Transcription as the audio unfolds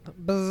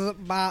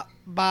Bzz, bop,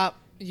 bop.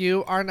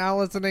 You are now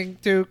listening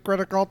to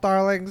Critical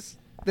Darlings.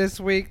 This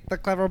week, the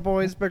Clever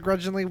Boys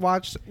begrudgingly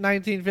watched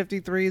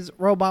 1953's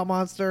Robot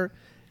Monster,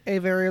 a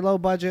very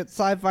low-budget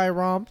sci-fi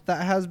romp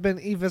that has been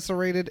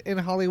eviscerated in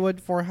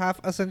Hollywood for half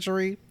a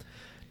century.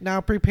 Now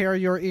prepare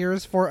your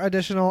ears for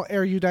additional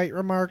erudite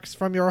remarks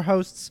from your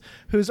hosts,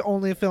 whose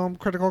only film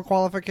critical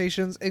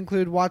qualifications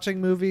include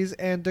watching movies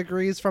and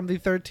degrees from the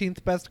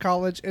 13th best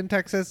college in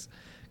Texas.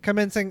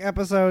 Commencing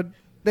episode.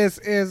 This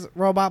is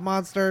Robot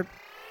Monster.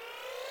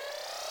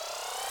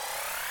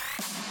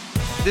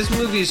 This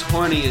movie's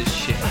horny as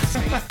shit.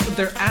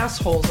 Their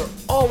assholes are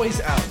always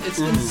out. It's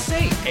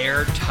insane.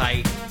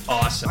 Airtight,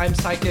 awesome. I'm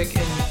psychic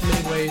in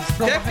many ways.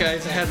 That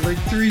guy's had like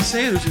 3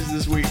 sandwiches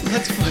this week.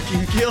 Let's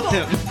fucking kill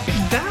him.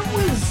 That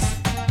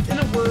was, in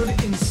a word,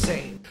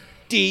 insane.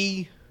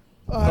 D.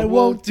 I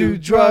won't do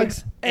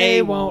drugs.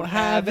 A won't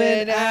have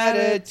an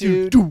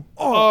attitude.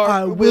 R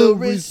I will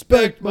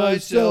respect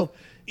myself.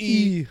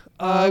 E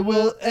I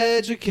will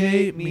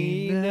educate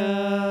me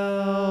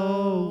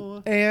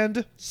now.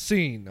 And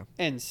scene.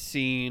 And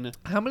scene.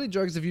 How many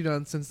drugs have you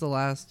done since the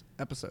last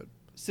episode?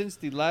 Since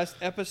the last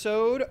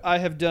episode, I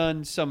have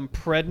done some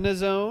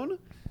prednisone.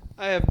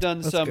 I have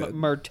done some good.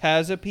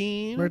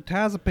 mirtazapine.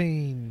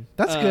 Mirtazapine.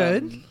 That's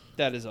good.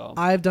 That is all.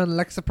 I've done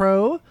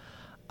Lexapro.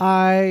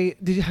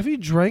 Have you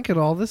drank at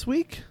all this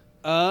week?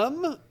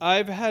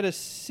 I've had a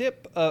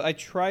sip. I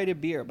tried a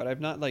beer, but I've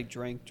not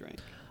drank.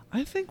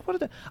 I think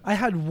I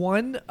had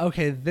one.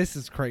 Okay, this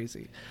is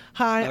crazy.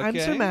 Hi, I'm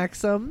Sir Okay.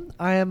 Maxim.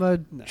 I am a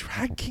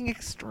drag king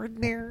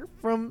extraordinaire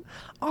from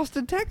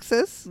Austin,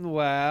 Texas,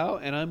 Wow,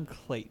 and I'm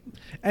Clayton.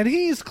 and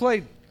he's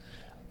Clayton.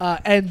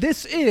 And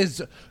this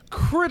is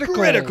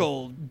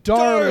Critical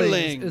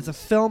Darlings. It's a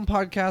film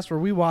podcast where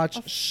we watch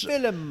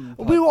Film.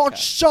 we watch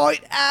podcast.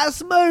 shite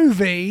ass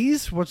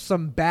movies, watch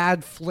some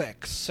bad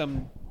flicks.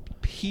 Some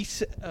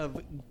piece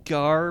of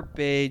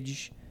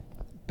garbage,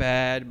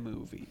 bad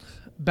movies.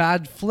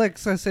 Bad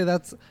flicks. I say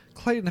that's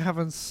Clayton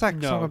having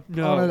sex on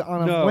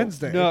a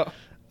Wednesday. No.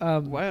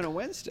 Why on a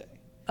Wednesday?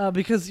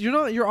 Because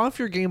you're off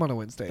your game on a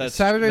Wednesday. That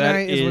Saturday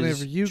night is is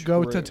whenever you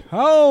go to true.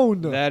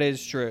 town. That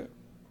is true.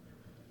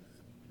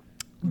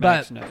 But-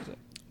 Max knows it.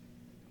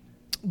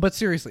 But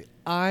seriously,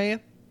 I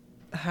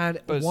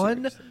had But one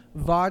seriously.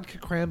 vodka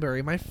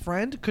cranberry. My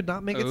friend could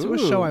not make it to a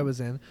Ooh. show I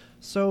was in,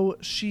 so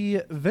she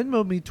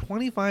Venmoed me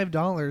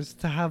 $25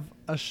 to have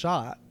a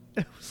shot.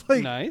 It was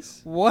like,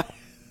 Nice. what?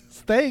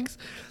 Thanks.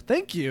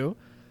 Thank you.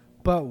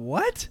 But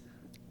what?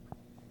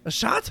 A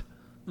shot?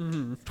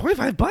 Mm-hmm.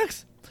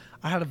 $25?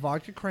 I had a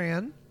vodka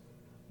cran,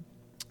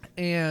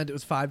 and it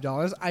was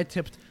 $5. I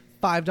tipped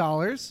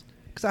 $5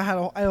 because I had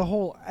a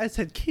whole. I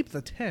said keep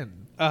the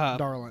 10,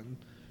 darling.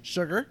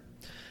 Sugar.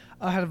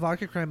 I had a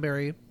vodka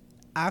cranberry.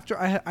 After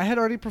I had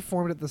already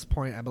performed at this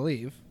point, I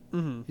believe.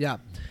 Mm-hmm. Yeah,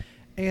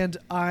 and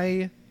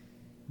I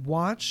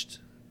watched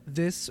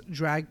this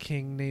drag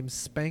king named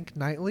Spank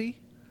Knightley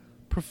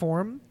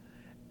perform,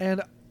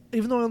 and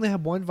even though I only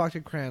had one vodka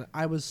cran,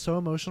 I was so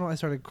emotional I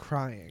started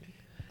crying.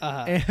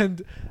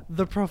 And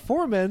the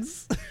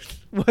performance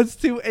was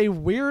to a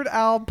Weird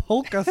Al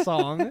polka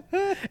song,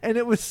 and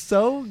it was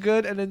so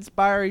good and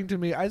inspiring to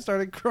me. I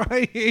started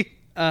crying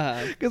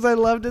because I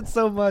loved it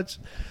so much.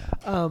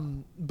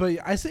 But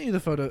I sent you the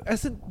photo. I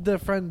sent the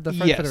Friend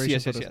Federation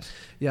photos. Yes.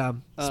 Yeah,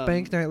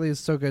 Spank Knightley is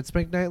so good.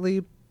 Spank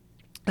Knightley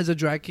is a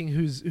drag king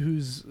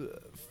whose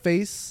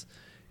face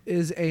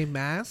is a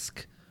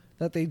mask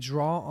that they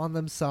draw on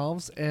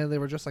themselves, and they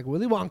were just like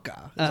Willy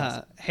Wonka. It was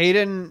awesome.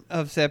 Hayden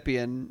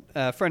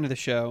Hovsepian, friend of the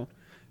show,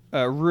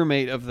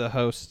 roommate of the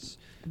hosts.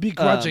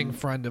 Begrudging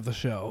friend of the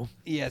show.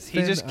 Yes, he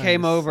Thin just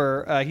came ice.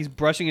 over. He's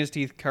brushing his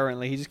teeth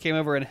currently. He just came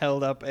over and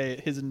held up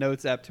his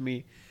notes app to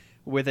me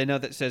with a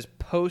note that says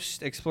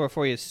Post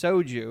Explorophoria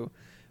Soju.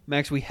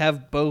 Max, we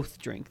have both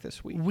drink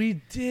this week.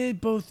 We did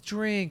both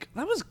drink.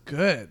 That was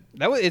good.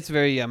 It's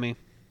very yummy.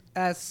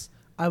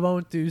 I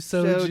won't do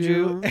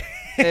soju.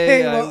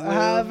 Hey, I I won't will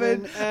have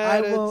an it.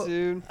 I won't.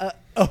 attitude.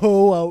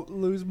 I'll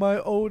lose my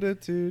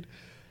attitude.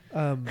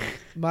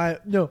 My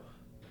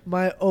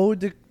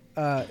ode to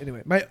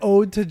my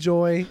ode to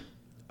joy.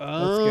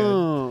 That's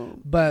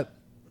good. But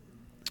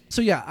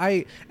so yeah,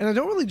 I don't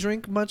really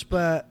drink much,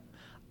 but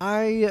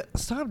I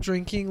stopped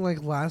drinking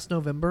like last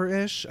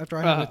November-ish after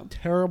I had a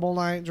terrible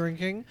night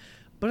drinking.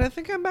 But I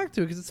think I'm back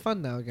to it because it's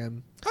fun now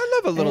again.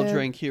 I love a little And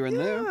drink here and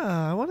there.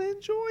 Yeah, I want to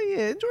enjoy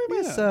it. Enjoy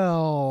Yeah.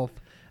 myself.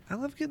 I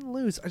love getting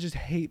loose. I just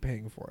hate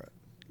paying for it.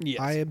 Yes.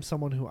 I am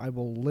someone who I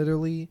will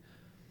literally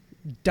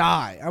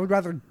die. I would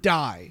rather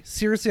die.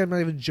 Seriously, I'm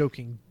not even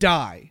joking.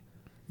 Die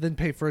than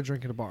pay for a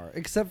drink at a bar.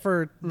 Except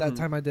for that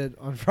time I did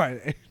on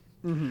Friday.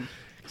 Mm-hmm.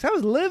 Because I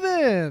was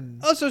living.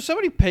 Oh, so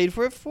somebody paid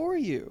for it for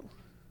you.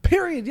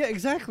 Period. Yeah,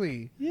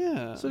 exactly.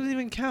 Yeah. So it doesn't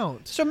even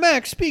count. So,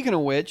 Max, speaking of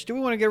which, do we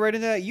want to get right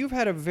into that? You've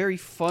had a very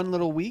fun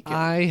little weekend.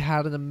 I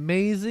had an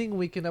amazing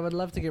weekend. I would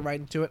love to get right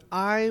into it.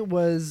 I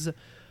was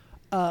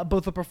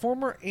both a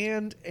performer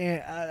and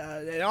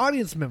an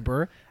audience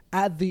member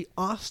at the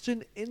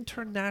Austin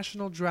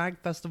International Drag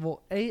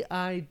Festival,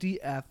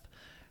 AIDF.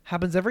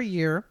 Happens every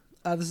year.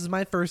 This is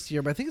my first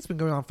year, but I think it's been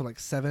going on for like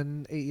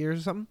 7-8 years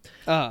or something.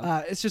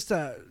 It's just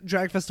a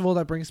drag festival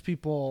that brings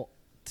people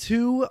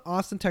to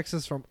Austin,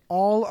 Texas from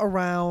all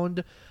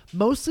around,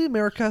 mostly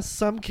America,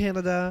 some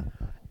Canada,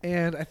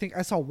 and I think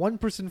I saw one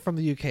person from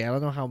the UK. I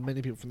don't know how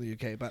many people from the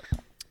UK, but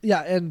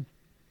yeah, and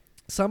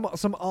some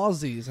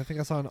Aussies. I think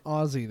I saw an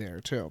Aussie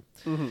there too.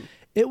 Mm-hmm.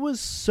 It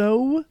was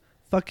so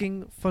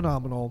fucking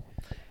phenomenal.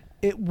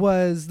 There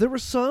were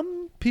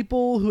some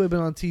people who had been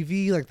on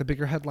TV, like the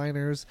bigger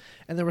headliners,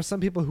 and there were some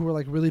people who were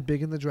like really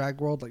big in the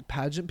drag world, like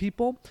pageant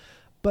people.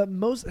 But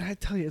I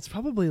tell you, it's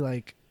probably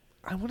like,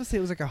 I want to say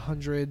it was like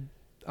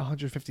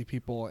 150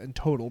 people in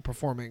total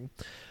performing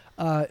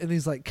in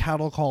these like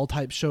cattle call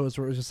type shows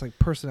where it was just like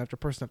person after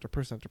person after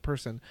person after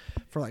person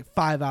for like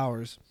 5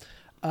 hours.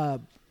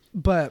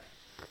 But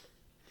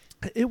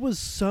it was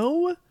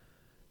so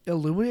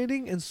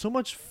illuminating and so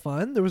much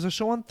fun. There was a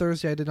show on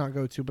Thursday I did not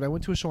go to, but I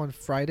went to a show on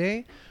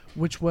Friday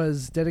which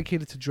was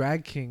dedicated to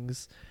drag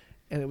kings,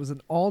 and it was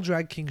an all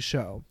drag king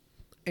show.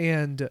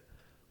 And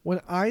when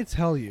I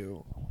tell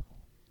you,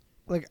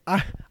 like,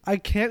 I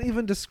can't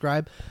even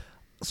describe.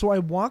 So I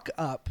walk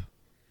up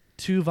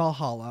to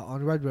Valhalla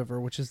on Red River,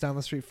 which is down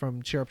the street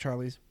from Cheer Up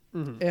Charlie's.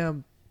 Mm-hmm.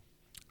 And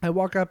I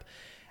walk up,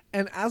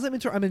 and as I'm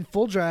in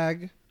full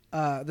drag,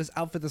 this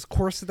outfit, this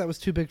corset that was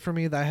too big for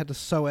me that I had to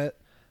sew it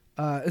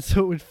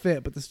so it would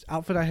fit. But this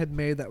outfit I had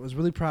made that I was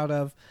really proud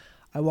of.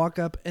 I walk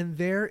up, and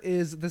there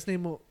is this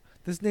name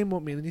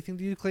won't mean anything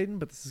to you, Clayton,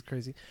 but this is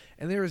crazy.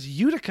 And there is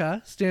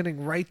Utica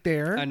standing right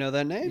there. I know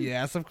that name.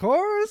 Yes, of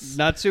course.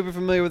 Not super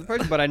familiar with the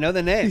person, but I know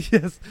the name.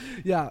 Yes.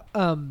 Yeah.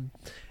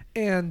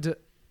 And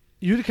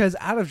Utica is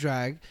out of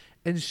drag,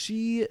 and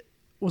she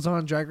was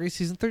on Drag Race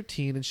season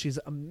 13, and she's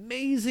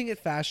amazing at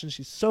fashion.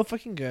 She's so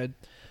fucking good.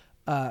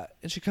 And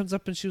she comes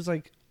up and she was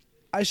like,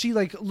 she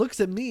like looks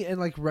at me and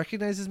like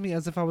recognizes me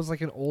as if I was like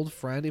an old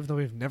friend, even though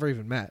we've never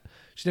even met.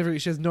 She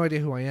has no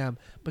idea who I am,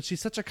 but she's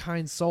such a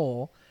kind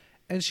soul.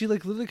 And she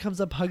like literally comes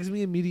up, hugs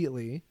me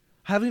immediately.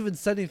 I haven't even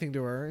said anything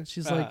to her. And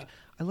she's like,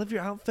 I love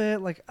your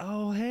outfit. Like,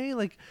 oh, hey.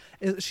 Like,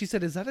 she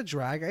said, is that a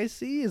drag I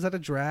see? Is that a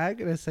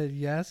drag? And I said,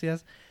 yes.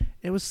 And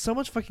it was so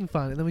much fucking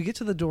fun. And then we get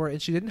to the door,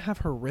 and she didn't have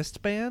her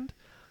wristband.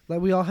 Like,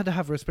 we all had to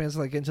have wristbands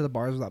to like get into the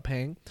bars without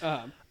paying.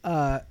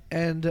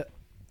 And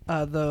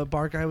the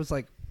bar guy was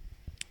like,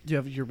 do you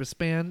have your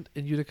wristband?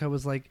 And Utica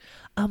was like,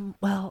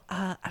 well,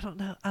 I don't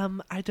know.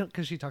 I don't,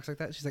 because she talks like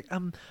that. She's like,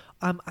 I'm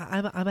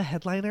a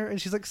headliner.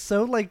 And she's like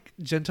so like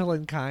gentle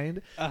and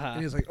kind.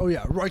 And he's like, oh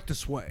yeah, right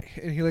this way.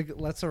 And he like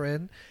lets her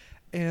in.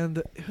 And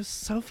it was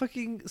so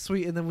fucking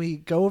sweet. And then we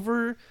go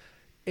over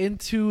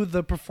into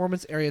the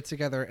performance area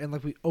together, and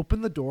like we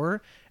open the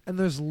door, and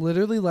there's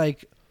literally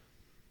like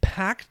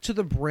packed to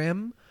the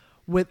brim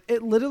with,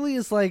 it literally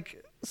is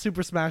like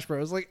Super Smash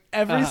Bros. Like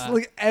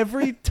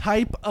every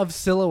type of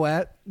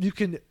silhouette you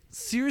can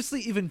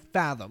seriously even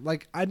fathom.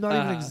 Like, I'm not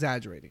even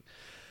exaggerating.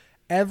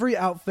 Every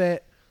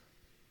outfit,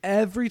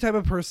 every type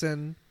of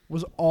person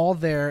was all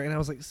there, and I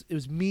was like, it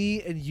was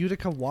me and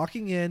Utica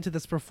walking into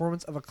this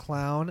performance of a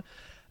clown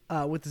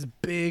with this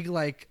big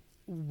like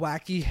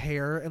wacky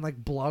hair and like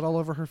blood all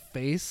over her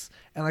face,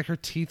 and like her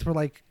teeth were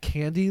like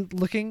candy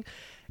looking,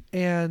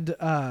 and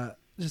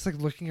just like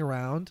looking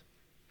around,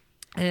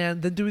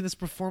 and then doing this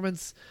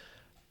performance.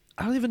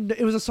 I don't even know.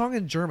 It was a song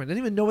in German. I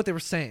didn't even know what they were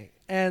saying.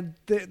 And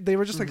they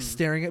were just like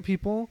staring at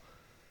people.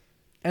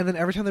 And then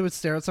every time they would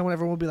stare at someone,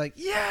 everyone would be like,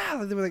 yeah.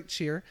 And they would like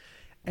cheer.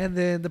 And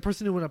then the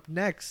person who went up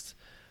next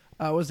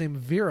was named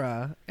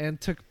Vera,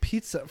 and took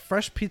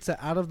fresh pizza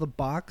out of the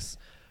box,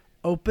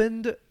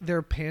 opened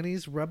their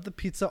panties, rubbed the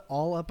pizza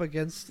all up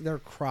against their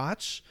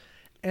crotch,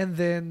 and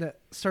then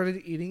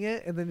started eating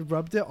it, and then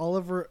rubbed it all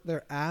over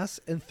their ass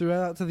and threw it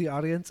out to the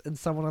audience, and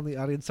someone on the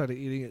audience started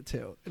eating it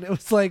too. And it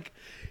was like,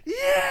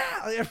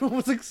 yeah! Like, everyone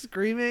was like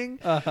screaming.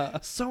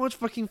 So much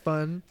fucking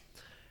fun.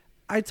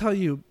 I tell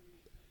you,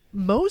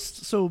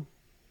 most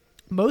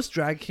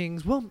drag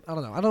kings, well, I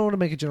don't know. I don't want to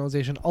make a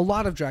generalization. A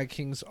lot of drag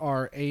kings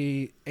are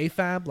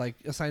AFAB, like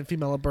assigned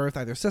female at birth,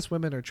 either cis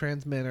women or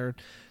trans men or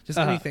just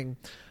anything.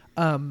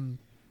 And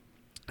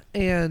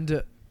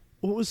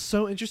what was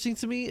so interesting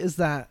to me is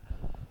that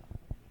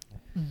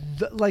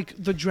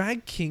the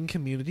drag king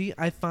community,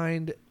 I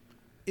find,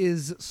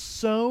 is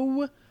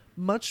so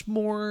much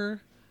more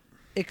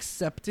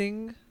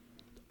accepting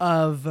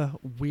of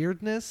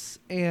weirdness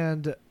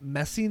and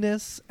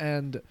messiness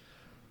and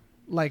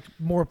like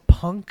more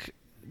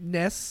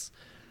punkness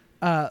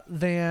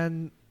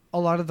than a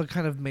lot of the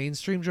kind of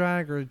mainstream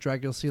drag or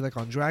drag you'll see like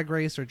on Drag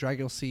Race or drag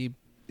you'll see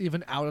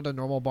even out at a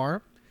normal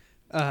bar.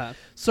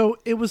 So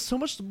it was so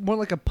much more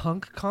like a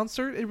punk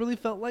concert. It really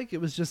felt like it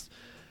was just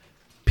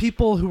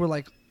people who were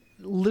like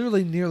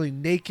literally nearly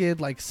naked,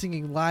 like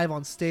singing live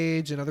on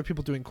stage, and other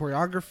people doing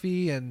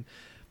choreography, and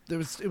it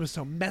was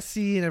so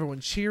messy, and everyone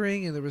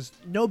cheering, and there was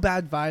no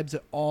bad vibes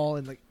at all,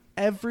 and like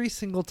every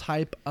single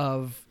type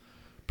of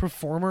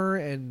performer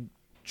and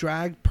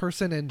drag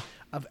person and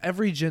of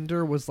every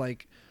gender was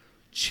like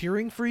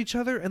cheering for each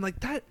other. And like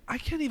that, I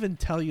can't even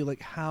tell you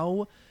like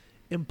how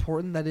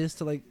important that is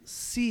to like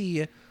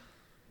see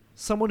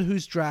someone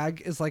whose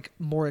drag is like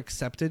more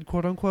accepted,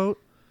 quote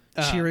unquote,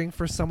 cheering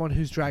for someone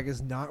whose drag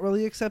is not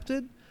really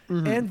accepted,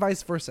 and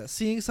vice versa.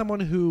 Seeing someone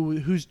who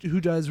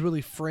does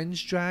really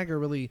fringe drag or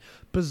really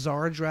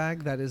bizarre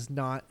drag that is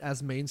not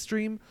as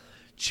mainstream,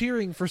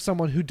 cheering for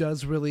someone who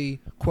does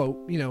really,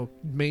 quote,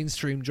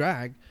 mainstream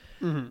drag.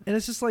 And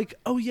it's just like,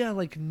 oh yeah,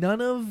 like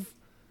none of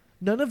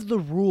the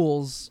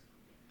rules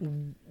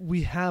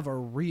we have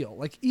are real.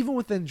 Like even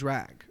within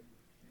drag,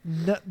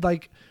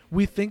 like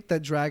we think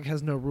that drag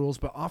has no rules,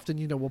 but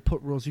often we'll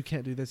put rules. You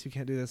can't do this, you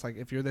can't do this, like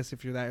if you're this,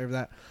 if you're that, you're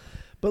that.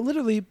 But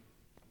literally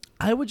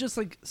I would just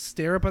like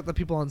stare up at the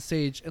people on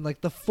stage, and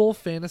like the full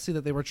fantasy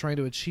that they were trying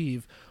to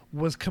achieve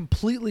was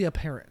completely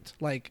apparent.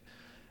 Like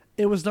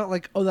it was not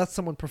like, oh, that's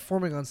someone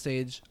performing on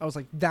stage. I was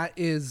like, that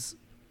is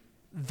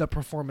the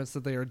performance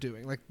that they are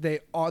doing. Like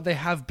they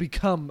have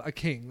become a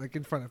king, like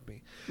in front of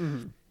me.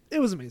 It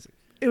was amazing.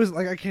 It was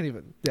like, I can't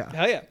even. Yeah.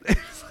 Hell yeah.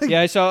 Like,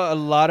 Yeah, I saw a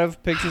lot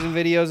of pictures and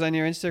videos on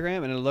your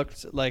Instagram, and it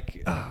looked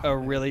like a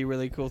really,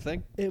 really cool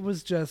thing. it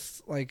was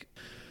just like,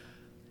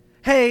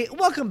 hey,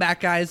 welcome back,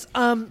 guys.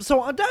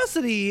 So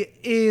Audacity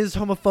is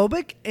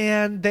homophobic,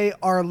 and they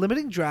are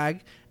limiting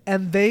drag,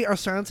 and they are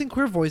silencing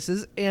queer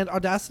voices, and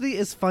Audacity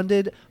is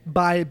funded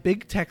by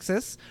Big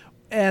Texas,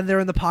 and they're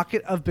in the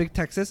pocket of Big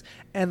Texas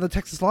and the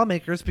Texas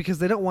lawmakers because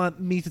they don't want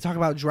me to talk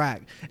about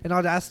drag. And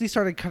Audacity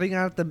started cutting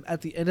out at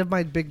the end of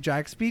my big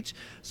drag speech.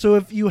 So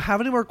if you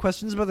have any more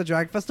questions about the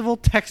drag festival,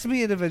 text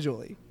me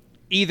individually.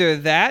 Either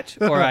that,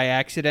 or I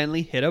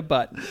accidentally hit a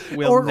button.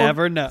 We'll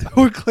never know.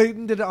 Or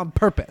Clayton did it on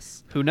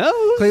purpose. Who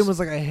knows? Clayton was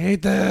like, I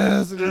hate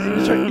this.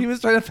 And he was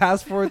trying to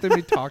fast forward through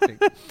me talking.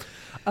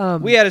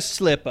 We had a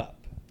slip up.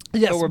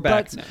 Yes, but we're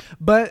back now.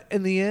 But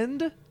in the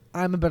end,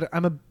 I'm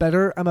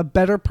a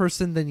better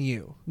person than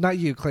you. Not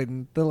you,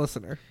 Clayton, the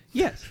listener.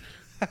 Yes.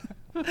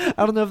 I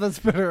don't know if that's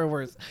better or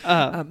worse.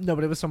 No,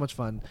 but it was so much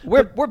fun.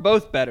 We're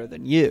both better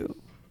than you.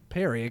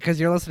 Period, because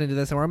you're listening to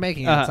this and we're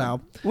making it.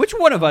 So, which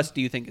one of us do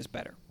you think is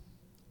better?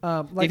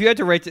 like, If you had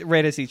to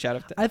rate us each out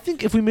of 10. I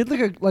think if we made like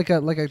a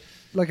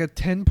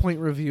 10-point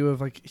review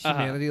of like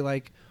humanity,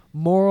 like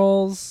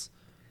morals,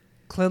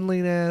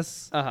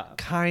 cleanliness,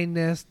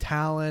 kindness,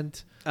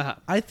 talent,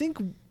 I think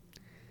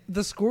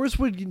the scores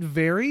would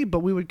vary, but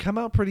we would come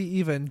out pretty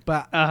even.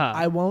 But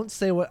I won't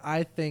say what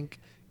I think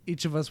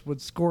each of us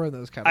would score in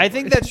those categories. I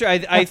think that's true.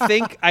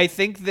 I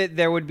think that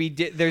there would be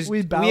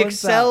we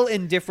excel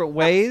in different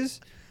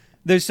ways.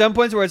 There's some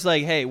points where it's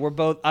like, hey, we're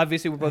both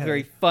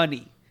very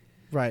funny.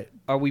 Right.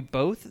 Are we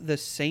both the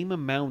same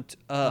amount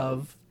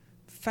of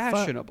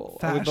fashionable?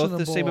 Are we both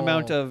the same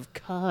amount of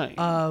kind?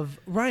 Of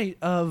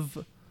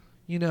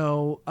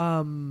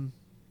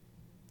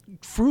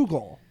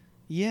frugal.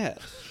 Yes.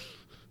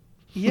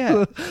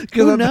 Yeah.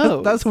 Who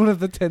knows? That's one of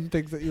the 10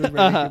 things that you would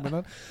rate a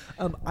human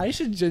on. I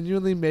should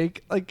genuinely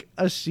make like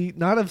a sheet,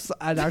 not of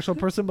an actual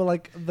person, but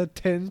like the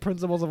 10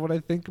 principles of what I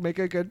think make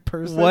a good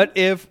person. What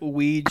if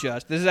we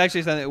just? This is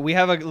actually something we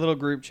have a little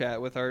group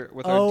chat with our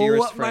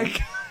dearest friend.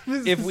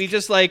 If we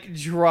just like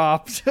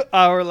dropped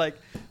our like,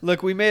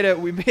 look, we made a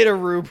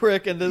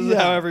rubric, and this is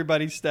how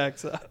everybody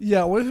stacks up.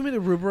 Yeah, what if we made a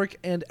rubric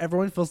and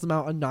everyone fills them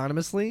out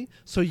anonymously,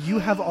 so you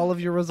have all of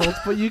your results,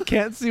 but you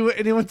can't see what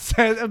anyone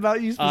said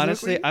about you specifically?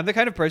 Honestly, I'm the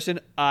kind of person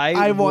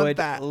I want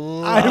that.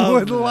 I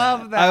would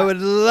love that. I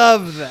would love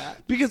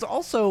that. Because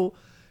also,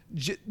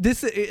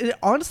 it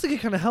honestly can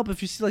kind of help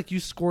if you see like you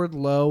scored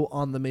low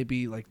on the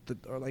maybe like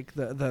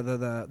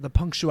the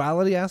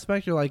punctuality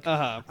aspect. You're like,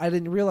 I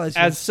didn't realize.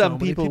 As some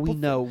people we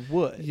know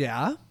would.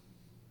 Yeah.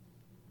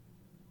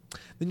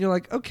 Then you're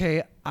like,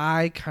 okay,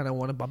 I kind of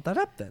want to bump that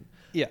up then.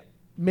 Yeah.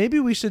 Maybe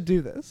we should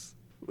do this.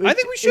 I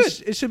think we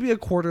should. It should be a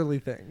quarterly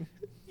thing.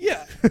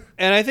 Yeah.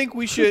 And I think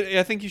you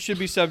should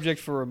be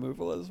subject for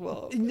removal as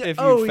well. If you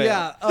fail.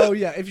 Yeah. Oh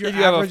yeah. If your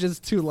average is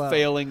too low.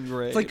 Failing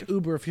grade. It's like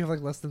Uber. If you have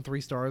like less than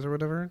 3 stars or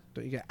whatever,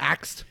 don't you get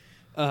axed?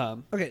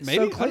 Okay. Maybe.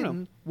 So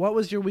Clayton, what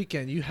was your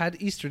weekend? You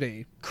had Easter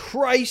Day.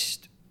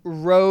 Christ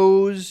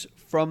rose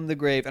from the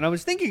grave. And I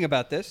was thinking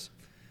about this.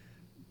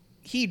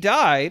 He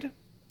died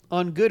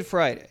on Good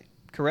Friday.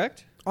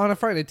 Correct? On a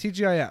Friday,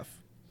 TGIF.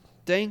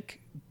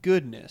 Thank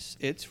goodness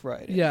it's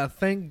Friday. Yeah,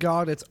 thank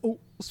God it's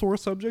sore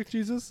subject,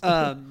 Jesus.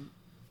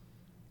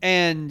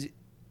 And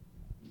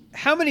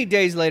how many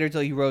days later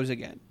till he rose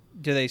again,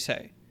 do they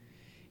say?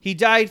 He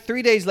died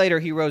 3 days later,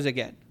 he rose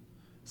again.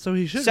 So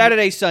he should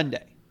Saturday,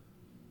 Sunday.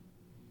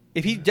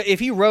 If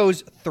he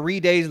rose 3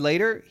 days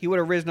later, he would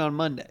have risen on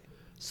Monday.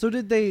 So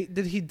did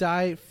he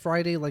die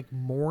Friday like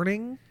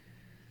morning?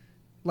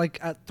 Like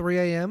at 3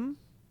 a.m.?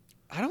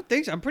 I don't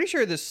think so. I'm pretty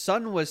sure the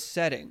sun was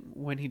setting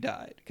when he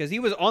died, because he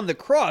was on the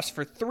cross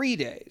for 3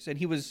 days, and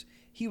he was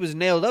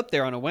nailed up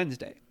there on a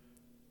Wednesday.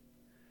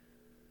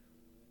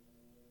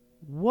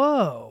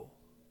 Whoa!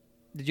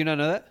 Did you not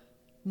know that?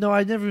 No,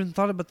 I never even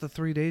thought about the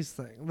 3 days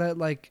thing. That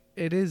like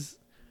it is.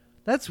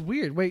 That's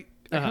weird. Wait,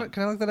 can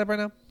I look that up right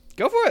now?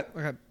 Go for it.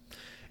 Okay.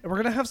 And we're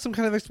gonna have some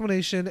kind of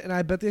explanation, and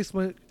I bet the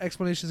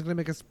explanation is gonna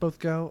make us both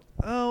go,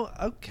 "Oh,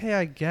 okay,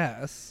 I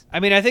guess." I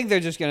mean, I think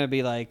they're just gonna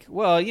be like,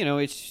 well,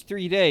 it's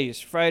 3 days: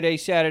 Friday,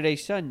 Saturday,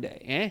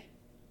 Sunday, eh?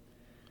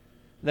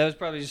 That was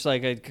probably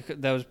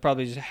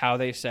just how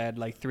they said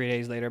like 3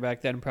 days later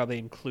back then. Probably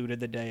included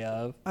the day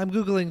of. I'm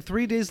Googling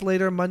 3 days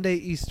later, Monday,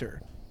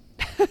 Easter.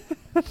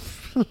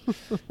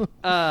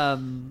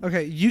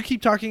 Okay, you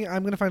keep talking.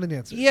 I'm going to find an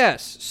answer.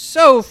 Yes.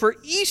 So for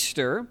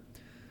Easter,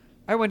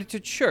 I went to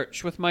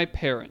church with my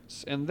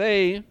parents, and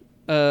they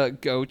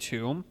go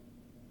to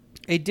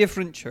a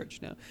different church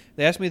now.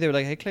 They asked me, they were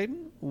like, "Hey,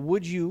 Clayton,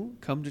 would you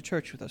come to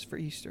church with us for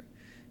Easter?"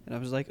 And I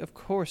was like, "Of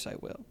course I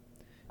will,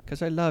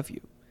 because I love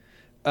you."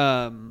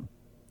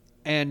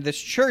 And this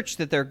church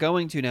that they're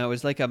going to now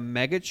is like a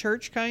mega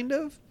church, kind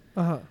of.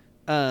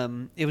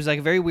 It was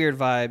like very weird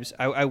vibes.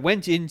 I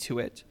went into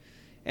it,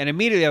 and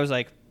immediately I was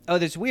like, "Oh,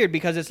 this is weird,"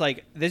 because it's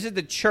like this is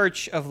the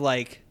church of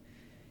like,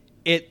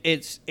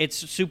 it's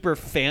super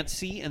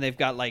fancy, and they've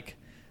got like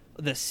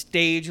the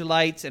stage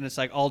lights, and it's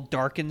like all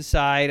dark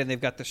inside, and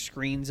they've got the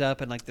screens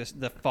up and like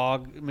the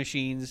fog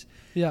machines.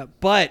 Yeah,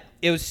 but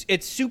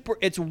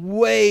it's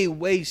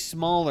way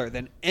smaller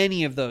than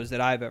any of those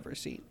that I've ever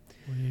seen.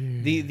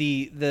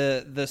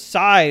 The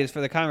size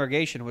for the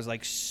congregation was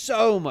like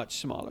so much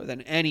smaller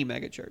than any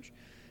megachurch.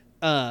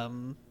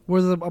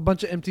 Was it a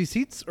bunch of empty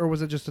seats, or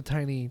was it just a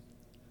tiny?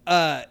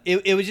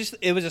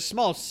 It was a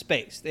small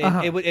space.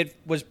 It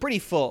was pretty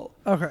full.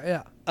 Okay,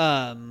 yeah.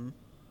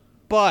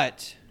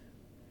 But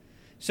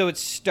so it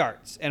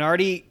starts, and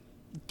already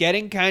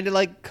getting kind of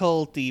like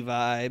culty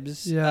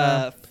vibes.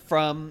 Yeah.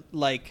 From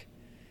like,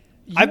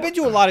 I've been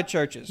to a lot of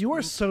churches. You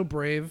are so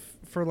brave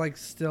for like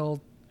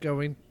still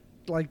going.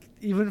 Like,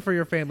 even for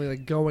your family,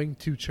 like going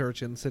to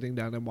church and sitting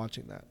down and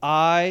watching that.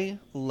 I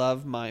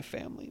love my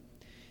family.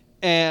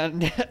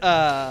 And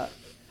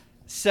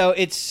so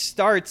it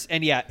starts,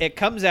 and yeah, it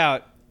comes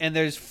out, and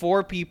there's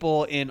 4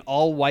 people in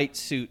all white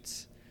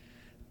suits.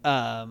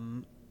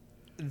 That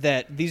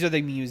these are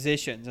the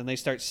musicians, and they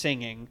start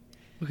singing.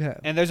 Okay.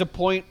 And there's a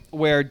point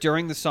where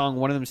during the song,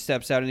 one of them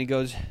steps out and he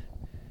goes,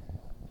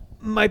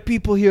 "My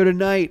people here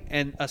tonight,"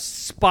 and a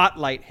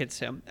spotlight hits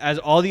him. As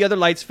all the other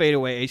lights fade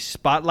away, a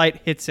spotlight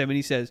hits him, and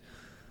he says,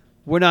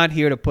 "We're not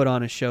here to put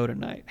on a show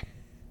tonight."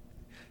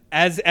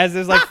 As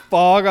there's like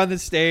fog on the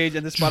stage,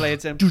 and the spotlight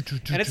hits him,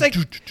 and it's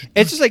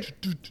just like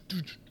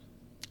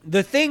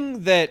the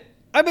thing that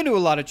I've been to a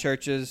lot of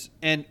churches,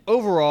 and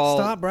overall,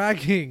 stop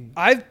bragging.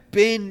 I've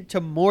been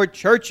to more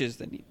churches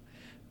than you.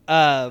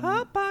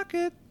 Hot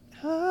pocket.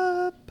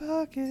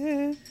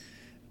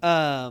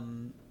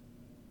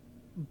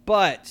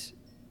 But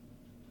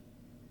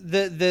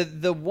the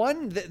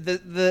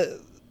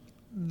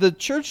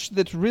church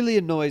that really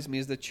annoys me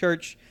is the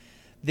church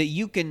that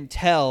you can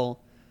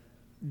tell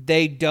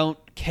they don't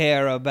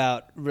care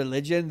about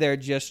religion. They're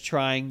just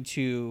trying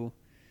to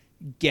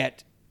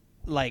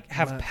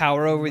have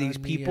power over these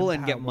people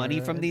and get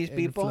money from these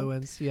people.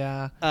 Influence,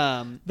 yeah.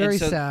 Very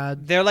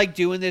sad. They're like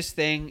doing this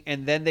thing,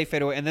 and then they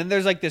fade away. And then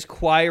there's like this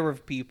choir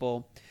of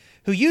people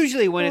who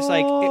usually, when it's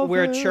like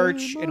we're a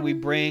church and we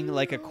bring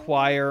like a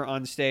choir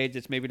on stage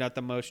that's maybe not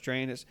the most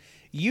trained, it's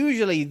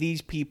usually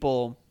these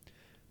people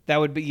that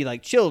would be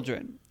like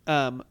children.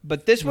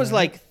 But this was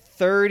like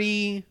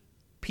 30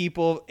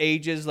 people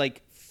ages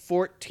like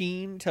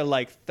 14 to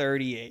like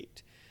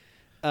 38.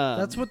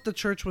 That's what the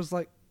church was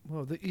like.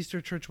 Well, the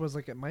Easter church was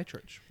like at my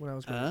church when I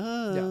was growing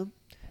up.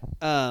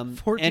 Yeah.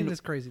 14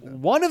 is crazy, though.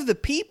 One of the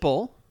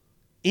people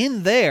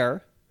in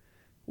there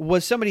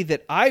was somebody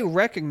that I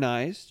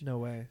recognized. No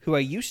way. Who I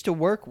used to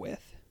work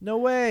with. No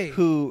way.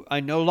 Who I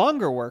no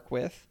longer work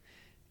with.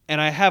 And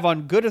I have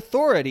on good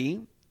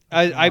authority.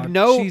 I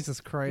know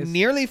Jesus Christ.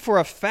 Nearly for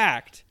a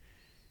fact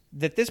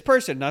that this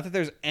person, not that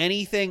there's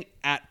anything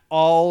at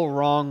all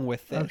wrong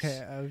with this.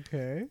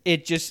 Okay.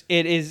 It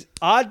is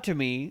odd to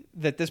me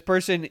that this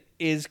person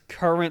is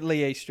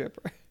currently a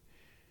stripper.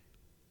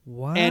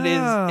 Wow. And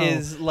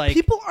is like,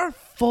 people are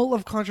full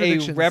of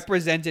contradictions. A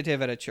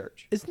representative at a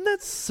church. Isn't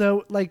that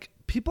so, like,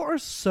 people are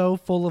so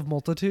full of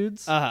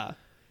multitudes.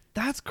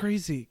 That's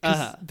crazy.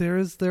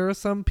 Because there are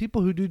some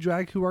people who do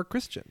drag who are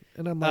Christian.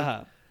 And I'm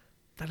like,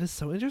 that is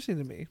so interesting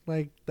to me.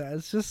 Like,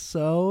 that's just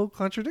so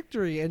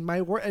contradictory in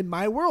my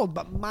world.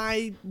 But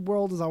my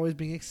world is always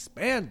being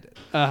expanded.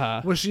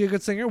 Was she a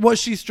good singer? Was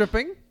she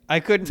stripping?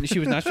 She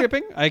was not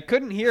stripping. I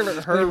couldn't hear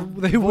her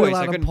voice.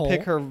 I couldn't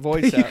pick her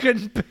voice out.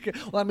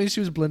 Well, I mean, she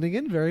was blending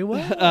in very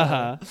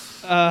well.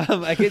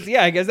 I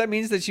guess that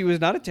means that she was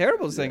not a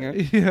terrible singer.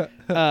 Yeah.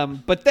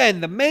 But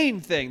then the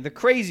main thing, the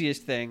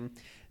craziest thing,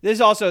 this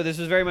was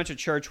very much a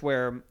church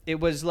where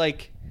it was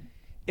like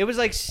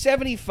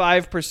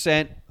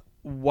 75%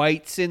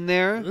 whites in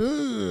there.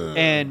 Ugh.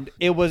 And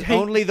it was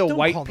only the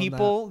white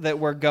people that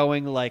were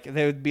going like,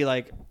 they would be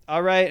like,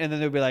 all right, and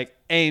then they'd be like,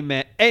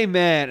 amen,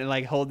 and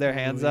like hold their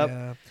hands up,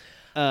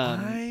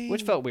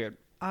 which felt weird.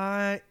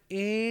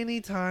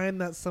 Anytime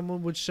that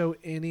someone would show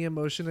any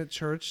emotion at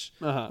church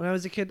when I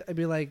was a kid, I'd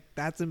be like,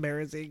 that's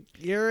embarrassing.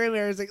 You're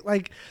embarrassing.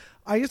 Like,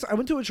 I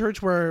went to a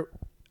church where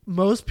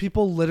most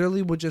people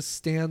literally would just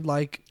stand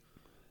like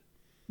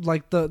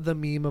the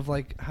meme of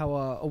like how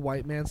a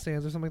white man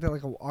stands or something like that,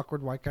 like an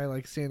awkward white guy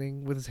like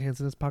standing with his hands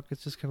in his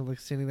pockets, just kind of like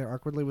standing there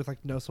awkwardly with like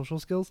no social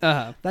skills.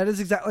 That is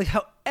exactly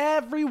how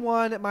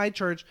everyone at my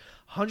church,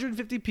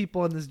 150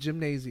 people in this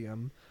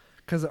gymnasium,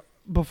 because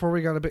before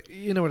we got a bit,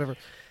 whatever.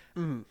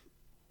 Mm.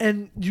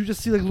 And you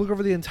just see, like, look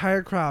over the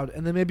entire crowd,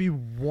 and then maybe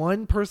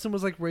one person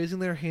was, like, raising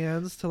their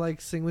hands to,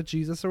 like, sing with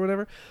Jesus or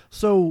whatever.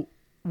 So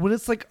when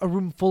it's, like, a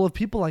room full of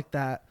people like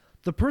that,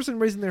 the person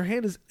raising their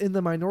hand is in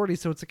the minority,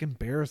 so it's, like,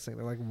 embarrassing.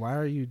 They're like, why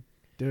are you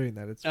doing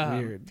that? It's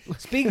weird.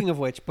 Speaking of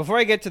which, before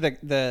I get to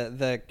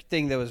the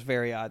thing that was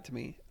very odd to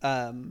me,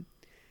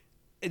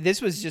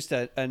 this was just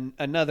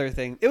another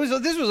thing.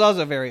 This was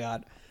also very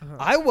odd. Uh-huh.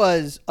 I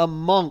was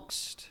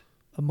amongst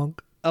A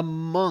monk?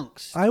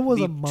 I was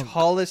the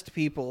tallest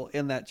people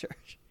in that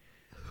church.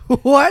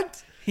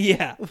 What?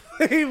 Yeah.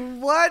 Wait,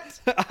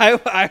 what?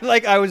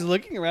 I was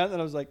looking around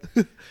and I was like,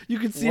 you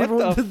can see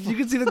what you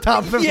can see the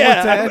top of everyone's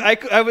yeah,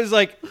 head. I was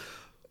like,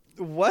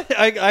 what?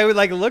 I would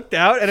like looked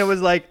out and it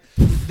was like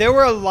there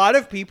were a lot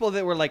of people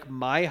that were like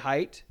my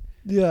height.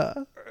 Yeah.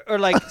 Or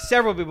like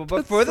several people,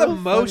 but for the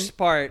most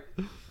part,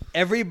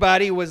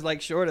 everybody was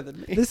like shorter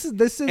than me. This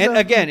is and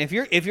again, if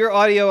you're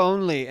audio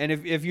only, and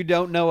if you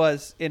don't know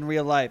us in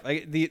real life,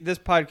 this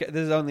podcast,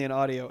 this is only an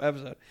audio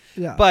episode.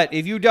 Yeah. But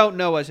if you don't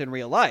know us in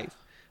real life,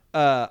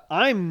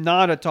 I'm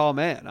not a tall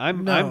man.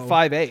 I'm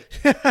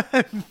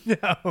 5'8".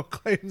 No,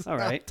 Clayton's All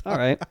right, not all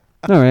right,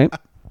 all right,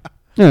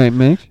 all right,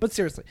 Max. But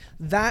seriously,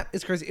 that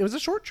is crazy. It was a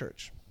short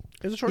church.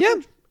 It was a short Yeah.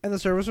 church, and the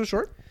service was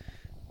short.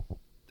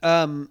 It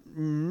was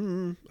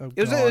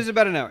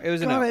about an hour. It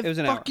was an hour. It was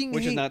an hour,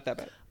 which is not that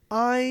bad.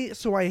 I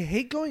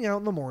hate going out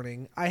in the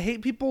morning. I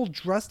hate people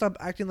dressed up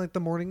acting like the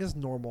morning is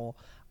normal.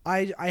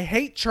 I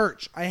hate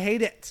church. I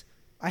hate it.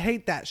 I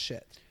hate that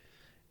shit.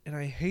 And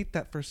I hate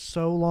that for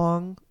so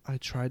long. I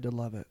tried to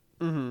love it.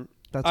 Mm-hmm.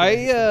 That's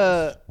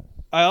what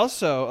I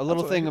also, a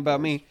little thing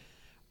about me,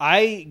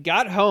 I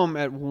got home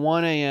at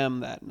 1 a.m.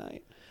 that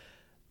night.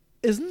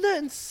 Isn't that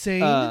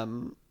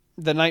insane?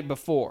 The night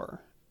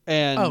before.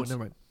 And never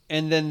mind.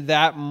 And then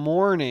that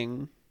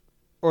morning,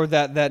 or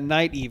that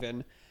night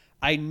even,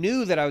 I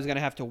knew that I was going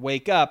to have to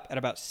wake up at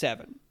about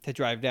 7 to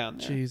drive down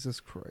there. Jesus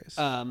Christ.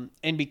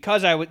 And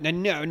because I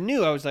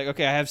knew, I was like,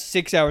 okay, I have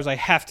 6 hours. I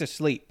have to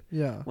sleep.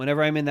 Yeah.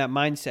 Whenever I'm in that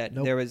mindset,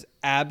 Nope. there was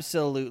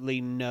absolutely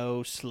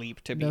no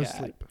sleep to be had.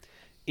 Sleep.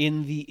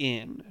 In the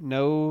inn.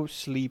 No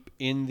sleep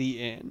in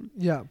the inn.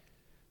 Yeah.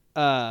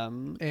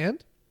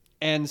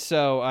 And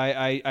so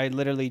I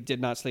literally did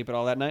not sleep at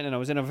all that night, and I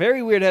was in a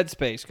very weird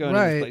headspace going to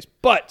this place.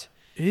 But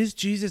is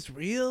Jesus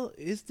real?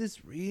 Is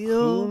this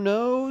real? who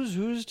knows?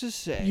 Who's to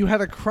say? You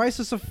had a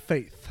crisis of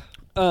faith.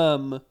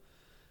 But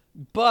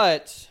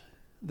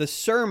the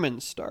sermon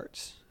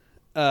starts.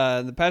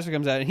 The pastor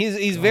comes out, and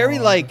he's very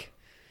like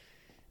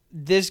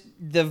this.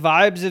 The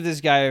vibes of this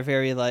guy are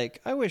very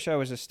like, I wish I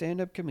was a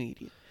stand-up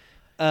comedian.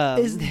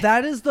 Is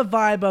the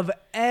vibe of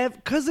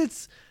because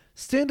it's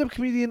stand-up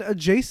comedian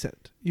adjacent.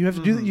 You have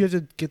to do that. You have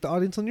to get the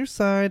audience on your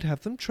side,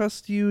 have them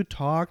trust you,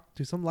 talk,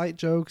 do some light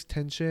jokes,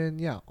 tension.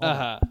 Yeah.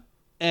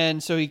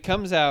 And so he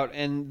comes out,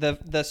 and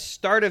the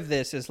start of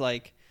this is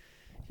like,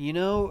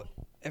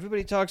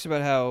 everybody talks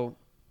about how,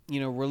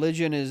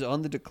 religion is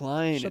on the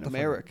decline in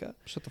America.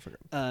 Shut the fuck up.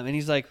 And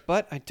he's like,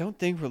 but I don't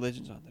think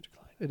religion's on the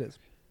decline. It is.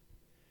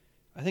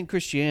 I think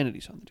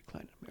Christianity's on the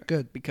decline in America.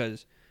 Good.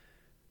 Because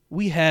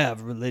we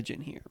have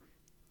religion here.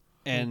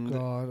 And oh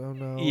God, oh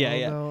no.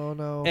 Yeah. Oh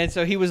no. And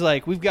so he was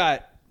like, we've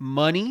got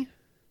money.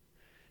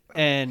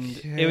 And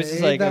it was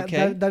just like,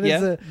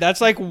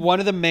 that's like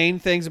one of the main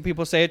things that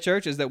people say at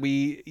church is that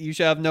you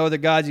shall have no other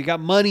gods. You got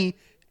money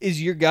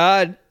is your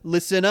God.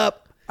 Listen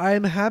up. I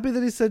am happy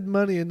that he said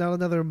money and not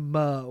another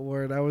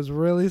word. I was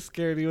really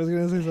scared he was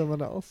going to say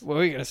something else. What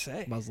were you going to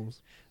say?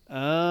 Muslims. Oh,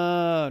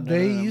 no.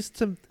 They used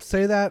to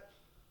say that.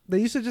 They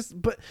used to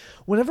but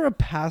whenever a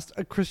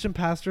Christian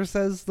pastor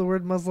says the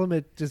word Muslim,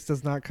 it just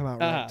does not come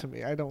out right to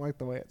me. I don't like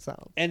the way it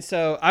sounds. And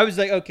so I was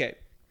like, okay,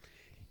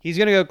 he's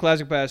going to go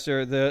classic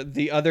pastor.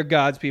 The other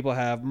gods people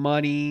have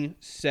money,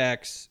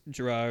 sex,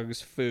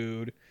 drugs,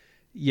 food.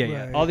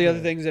 Yeah. All the other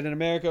things that in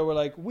America were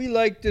like, we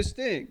like this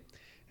thing.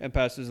 And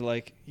pastors are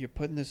like, you're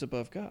putting this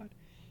above God.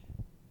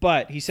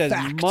 But he says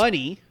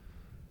money,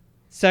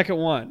 second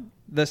one.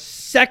 The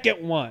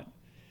second one.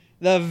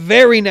 The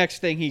very next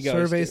thing he goes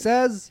Survey to.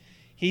 says.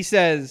 He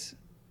says,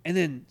 and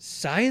then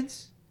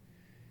science?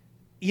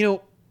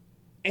 Dr.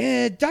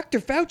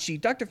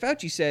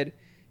 Fauci said,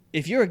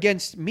 if you're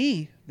against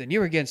me, then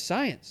you're against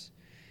science.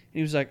 And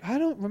he was like, I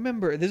don't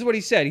remember. This is what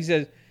he said. He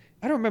says,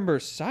 I don't remember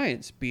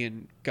science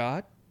being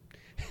God.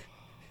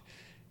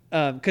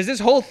 Because this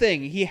whole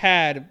thing,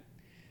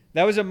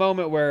 that was a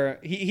moment where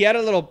he had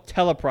a little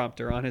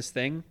teleprompter on his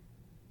thing.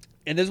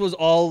 And this was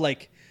all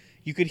like,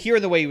 you could hear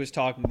the way he was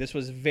talking. This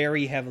was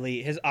very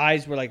heavily, his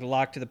eyes were like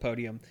locked to the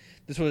podium.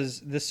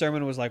 This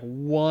sermon was like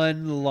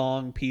one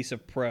long piece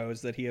of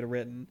prose that he had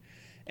written.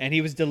 And he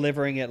was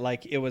delivering it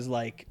like it was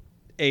like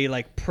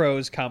a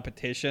prose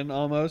competition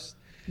almost.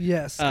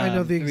 Yes, I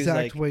know the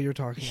exact way you're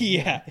talking.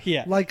 Yeah.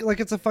 Like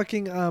it's a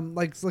fucking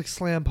like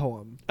slam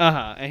poem.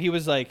 And he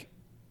was like,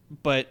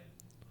 but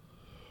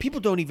people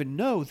don't even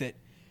know that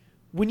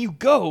when you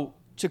go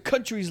to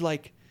countries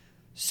like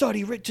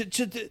Saudi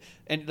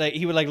and like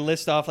he would like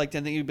list off like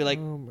 10 things. He'd be like,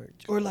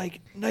 or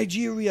like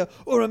Nigeria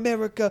or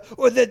America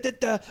or or and then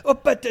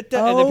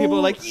people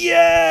are like,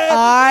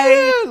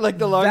 yeah. Like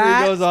the longer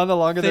it goes on, the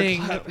longer they're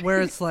clapping.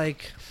 Where it's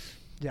like,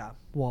 yeah,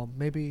 well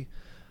maybe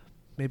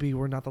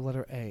we're not the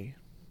letter A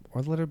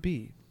or the letter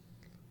B,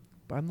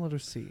 but I'm the letter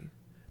C,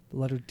 the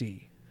letter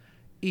D,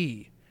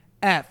 E,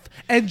 F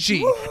and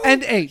G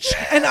and H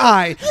and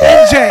I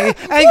and J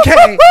and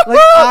K.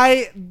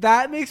 Like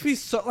that makes me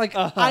so like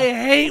I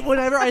hate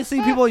whenever I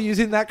see people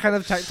using that kind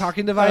of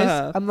talking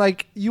device. I'm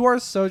like, you are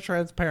so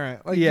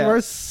transparent. Like you are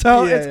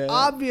so. It's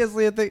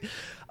obviously a thing.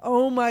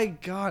 Oh my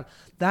god.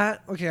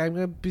 That okay. I'm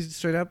gonna be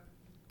straight up.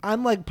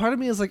 I'm like, part of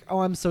me is like, oh,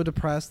 I'm so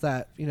depressed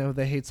that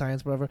they hate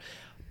science, whatever.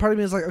 Part of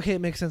me is like, okay,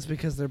 it makes sense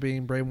because they're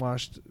being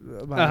brainwashed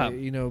by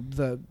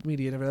the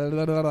media and everything,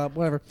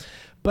 whatever.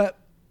 But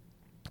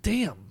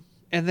damn.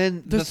 And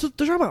then they're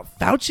talking about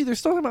Fauci. They're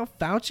still talking about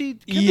Fauci.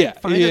 Can they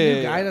find a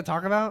new guy to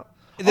talk about?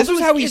 This was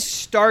how he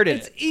started.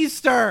 It's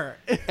Easter.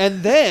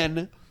 And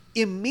then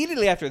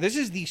immediately after, this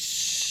is the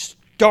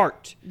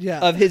start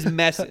of his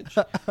message.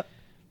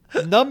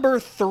 Number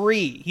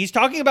 3, he's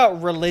talking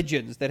about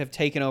religions that have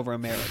taken over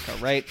America,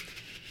 right?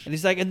 And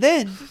he's like, and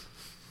then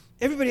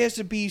everybody has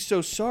to be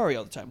so sorry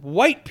all the time.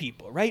 White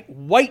people, right?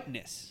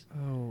 Whiteness.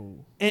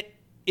 Oh. And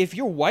if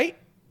you're white,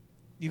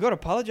 you got to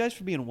apologize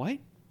for being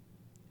white?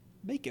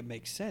 Make it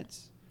make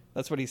sense.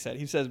 That's what he said.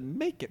 He says,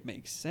 make it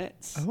make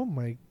sense. Oh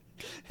my.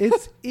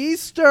 It's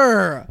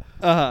Easter.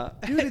 Dude,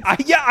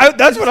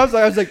 that's what I was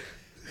like. I was like,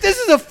 this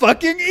is a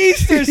fucking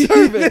Easter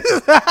service.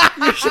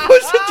 You're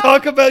supposed to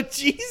talk about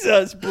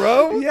Jesus,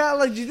 bro. Yeah,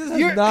 like Jesus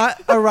has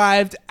not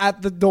arrived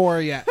at the door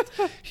yet.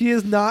 He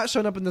has not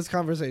shown up in this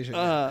conversation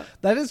yet.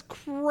 That is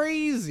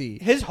crazy.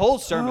 His whole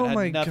sermon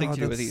had nothing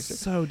to do with Easter.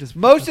 So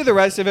most of the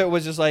rest of it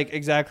was just like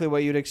exactly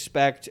what you'd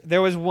expect.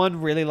 There was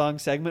one really long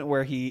segment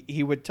where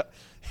he would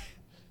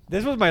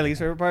this was my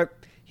least favorite part.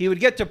 He would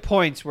get to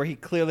points where he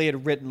clearly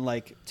had written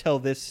like tell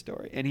this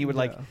story, and he would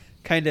like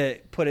kind of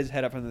put his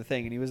head up from the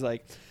thing, and he was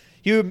like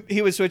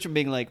he would switch from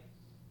being like,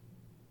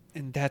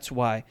 and that's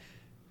why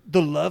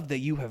the love that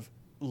you have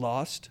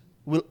lost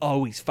will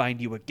always find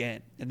you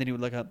again. And then he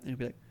would look up and he'd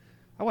be like,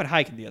 I went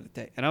hiking the other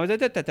day, and I was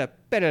and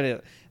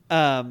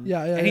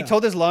he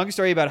told this long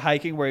story about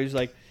hiking where he was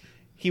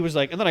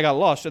like, and then I got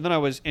lost, and then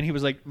and he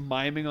was like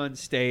miming on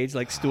stage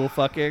like stool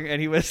fucking,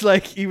 and he was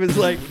like,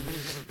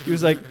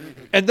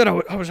 and then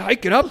I was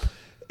hiking up,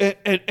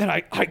 and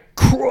I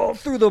crawled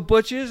through the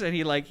bushes, and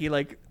he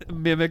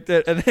mimicked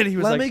it, and then he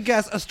was let me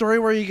guess, a story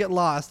where you get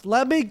lost.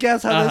 Let me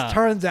guess how this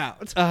turns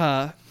out.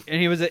 And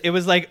it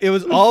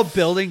was all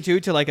building to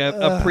like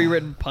a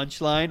pre-written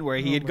punchline where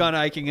he had gone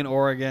hiking in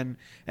Oregon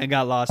and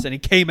got lost, and he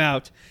came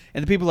out,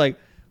 and the people were like,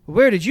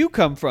 where did you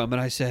come from?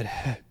 And I said,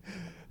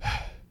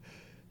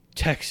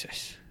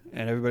 Texas.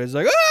 And everybody's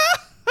like,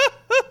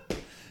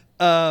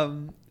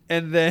 and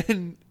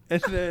then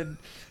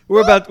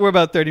we're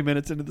about 30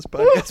 minutes into this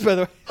podcast, by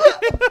the way.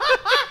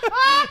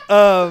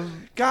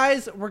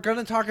 Guys, we're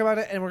gonna talk about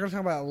it, and we're gonna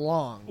talk about it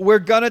long. We're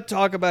gonna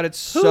talk about it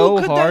so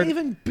hard. Who could that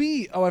even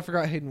be? Oh, I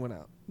forgot Hayden went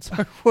out.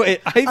 Sorry.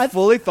 Wait, I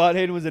fully thought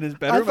Hayden was in his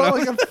bedroom. I thought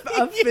like a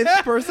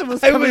fifth person was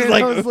coming in.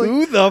 I was like,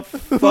 who the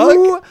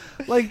fuck?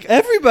 Like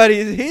everybody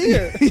is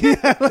here.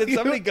 Did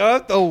somebody go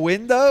out the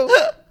window?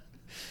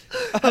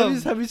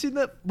 Have you seen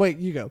that? Wait,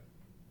 you go.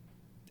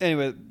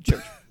 Anyway,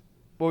 church.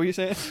 What were you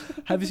saying?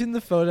 Have you seen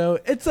the photo?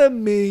 It's a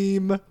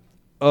meme.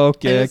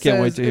 Okay, I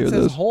can't wait to hear this.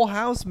 It says whole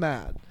house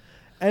mad.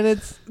 And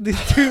it's these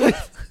two.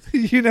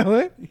 You know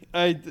it?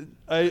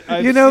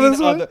 You know this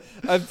one?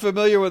 I'm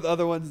familiar with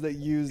other ones that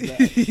use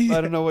that.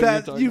 I don't know what you're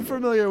talking about. You're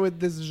familiar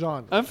with this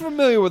genre. I'm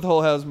familiar with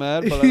Whole House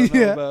Mad, but I don't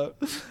know about.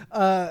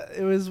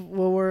 It was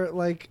where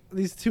like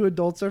these two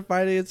adults are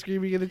fighting and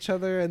screaming at each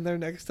other, and they're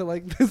next to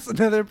like this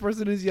another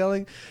person who's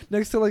yelling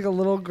next to like a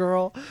little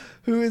girl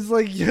who is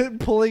like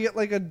pulling at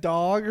like a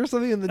dog or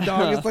something, and the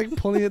dog is like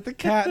pulling at the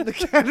cat, and the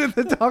cat and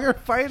the dog are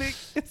fighting.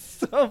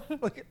 It's so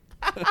fucking.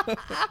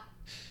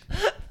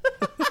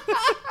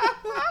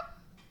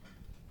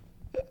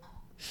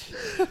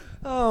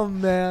 Oh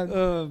man.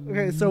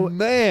 Okay, so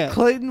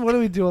Clayton, what do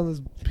we do on this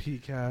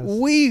PCast?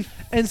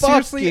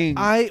 Seriously,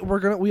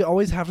 we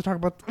always have to talk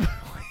about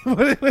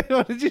what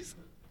did you say?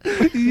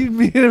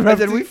 Me interrupting. I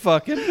said we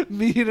fucking.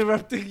 Me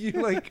interrupting you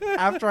like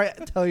after I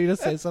tell you to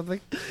say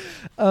something.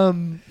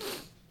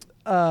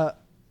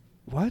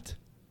 What?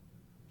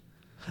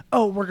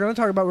 Oh, we're gonna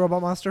talk about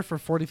Robot Monster for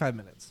 45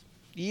 minutes.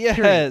 Yes.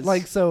 Period.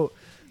 Like so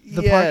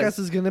the podcast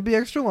is gonna be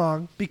extra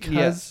long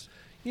because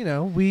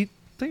we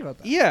think about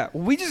that. Yeah,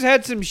 we just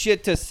had some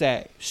shit to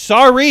say.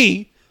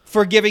 Sorry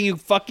for giving you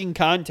fucking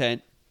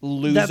content,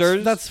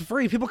 losers. That's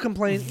free. People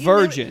complain.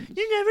 Virgin.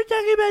 You never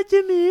talk about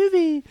the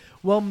movie.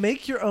 Well,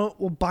 make your own.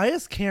 Well, buy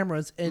us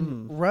cameras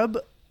and rub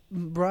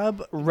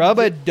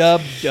a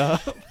dub.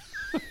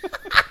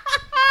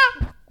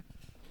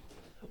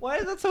 Why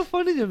is that so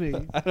funny to me?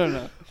 I don't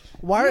know.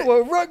 Why?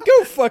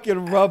 Go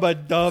fucking rub a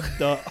dub.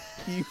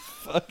 You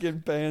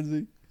fucking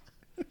pansy.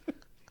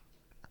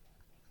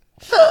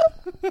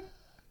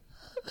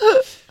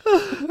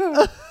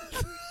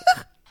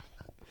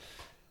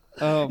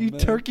 Oh, you man.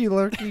 turkey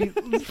lurkey.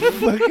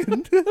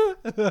 fucking.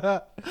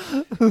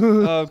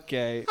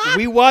 Okay.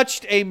 We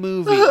watched a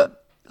movie.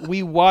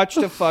 We watched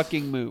a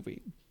fucking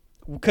movie.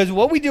 Because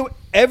what we do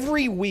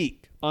every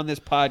week on this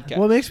podcast.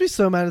 What makes me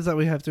so mad is that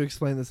we have to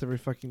explain this every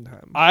fucking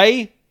time.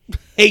 I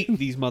hate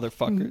these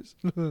motherfuckers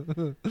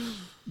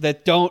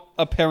that don't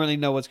apparently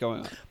know what's going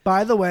on.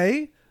 By the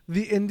way,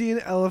 the Indian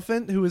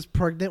elephant who was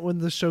pregnant when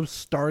the show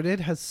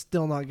started has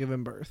still not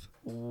given birth.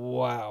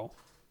 Wow.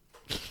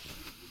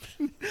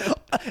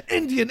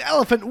 Indian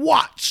elephant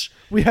watch.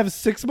 We have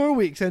 6 more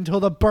weeks until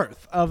the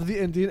birth of the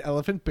Indian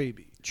elephant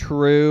baby.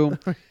 True.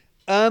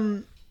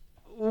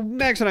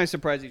 Max and I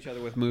surprised each other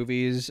with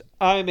movies.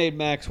 I made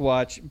Max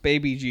watch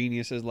Baby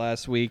Geniuses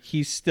last week.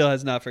 He still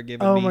has not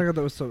forgiven me. Oh my god,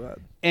 that was so bad.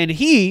 And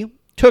he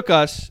took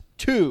us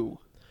to...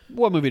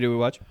 What movie did we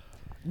watch?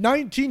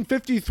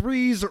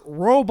 1953's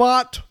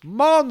Robot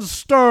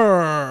Monster.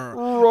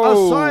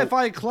 A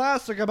sci-fi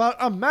classic about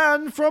a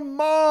man from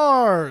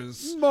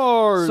Mars.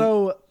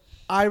 So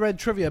I read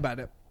trivia about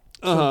it.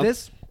 So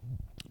this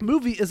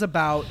movie is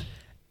about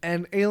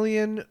an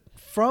alien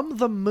from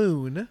the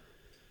moon.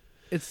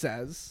 It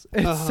says.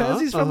 It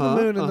says he's from the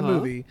moon in the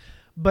movie.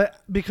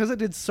 But because it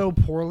did so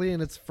poorly in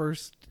its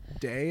first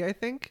day, I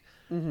think,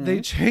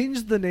 they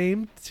changed the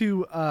name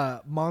to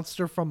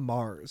Monster from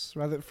Mars.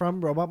 Rather,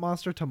 from Robot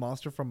Monster to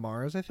Monster from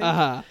Mars, I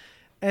think.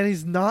 And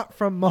he's not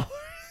from Mars.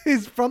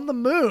 He's from the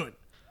moon.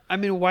 I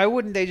mean, why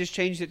wouldn't they just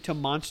change it to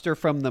Monster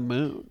from the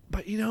Moon?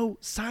 But, you know,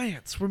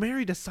 science. We're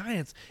married to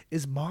science.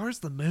 Is Mars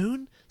the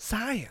moon?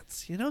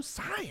 Science. You know,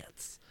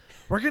 science.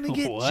 We're going to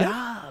get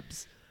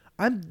jobs.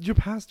 I'm your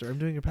pastor. I'm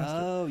doing your pastor.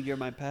 Oh, you're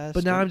my pastor.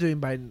 But now I'm doing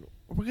Biden.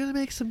 We're going to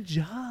make some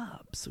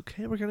jobs,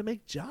 okay? We're going to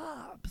make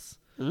jobs.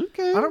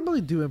 Okay. I don't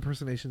really do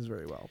impersonations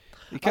very well.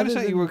 You kind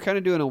of you were kind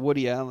of doing a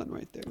Woody Allen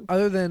right there.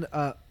 Other than,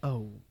 I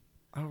don't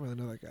really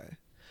know that guy.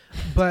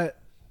 But...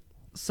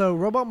 So,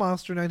 Robot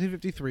Monster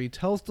 1953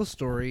 tells the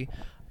story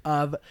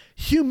of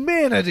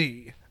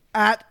humanity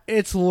at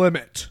its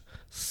limit.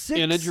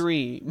 In a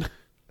dream.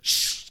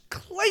 Shh,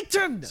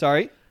 Clayton!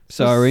 Sorry.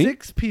 So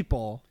 6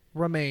 people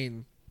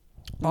remain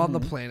on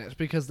the planet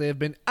because they have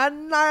been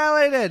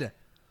annihilated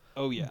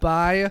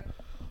by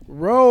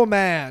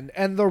Roman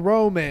and the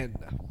Roman.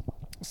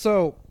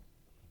 So,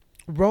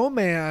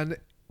 Roman,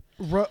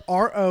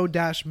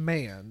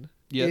 R-O-man,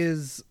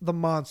 is the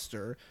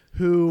monster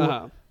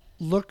who...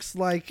 looks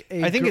like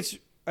a...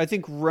 I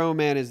think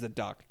Roman is the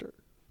doctor.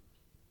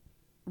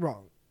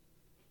 Wrong.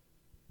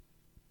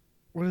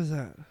 What is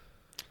that?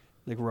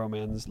 Like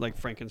Roman's like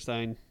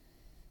Frankenstein.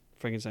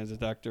 Frankenstein's a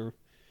doctor.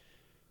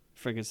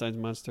 Frankenstein's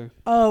monster.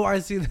 Oh, I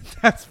see.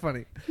 That's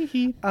funny.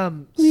 What's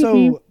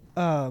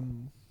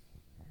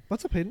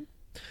up, Hayden?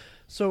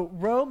 So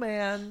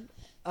Roman,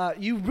 I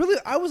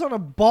was on a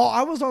ball.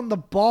 I was on the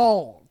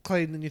ball,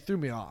 Clayton, and you threw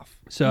me off.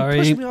 Sorry.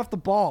 You pushed me off the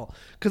ball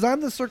because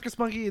I'm the circus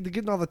monkey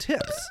getting all the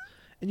tips.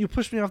 And you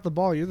pushed me off the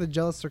ball. You're the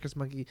jealous circus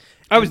monkey.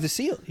 I was the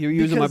seal. You were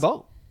using my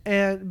ball.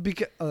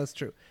 That's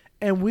true.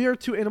 And we are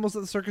 2 animals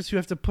at the circus who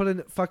have to put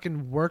in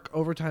fucking work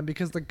overtime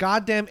because the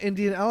goddamn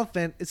Indian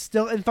elephant is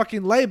still in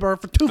fucking labor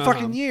for 2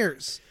 fucking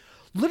years.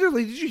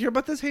 Literally, did you hear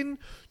about this, Hayden?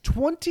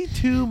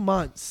 22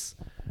 months.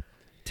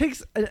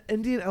 Takes an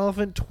Indian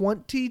elephant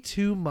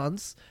 22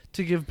 months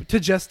to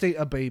gestate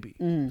a baby.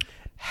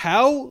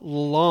 How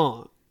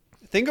long?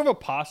 Think of a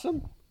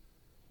possum.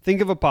 Think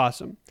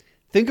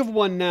of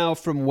one now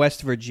from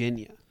West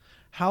Virginia.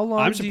 How long?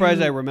 I'm surprised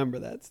I remember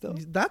that still.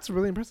 That's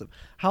really impressive.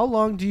 How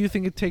long do you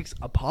think it takes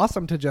a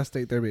possum to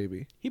gestate their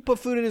baby? He put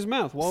food in his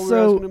mouth while we were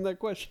asking him that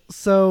question.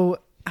 So,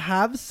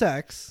 have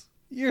sex.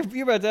 You're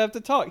about to have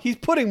to talk. He's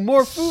putting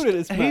more food in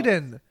his mouth.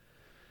 Hayden.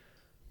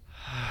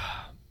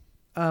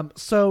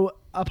 So,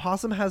 a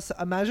possum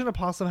imagine a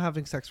possum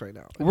having sex right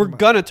now. We're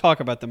going to talk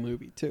about the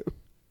movie, too.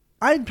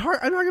 I'm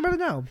talking about it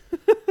now.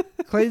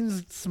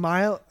 Hayden's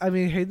smiling.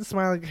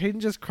 Hayden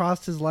just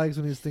crossed his legs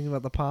when he was thinking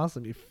about the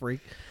possum, you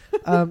freak.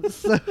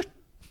 So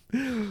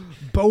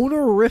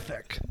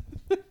bonerific.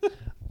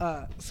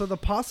 So the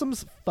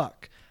possums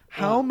fuck.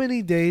 How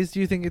many days do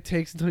you think it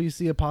takes until you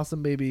see a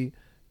possum baby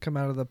come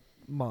out of the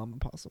mom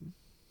possum?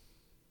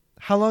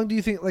 How long do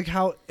you think,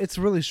 it's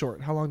really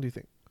short. How long do you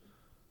think?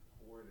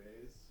 4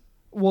 days.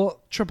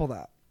 Well, triple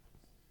that.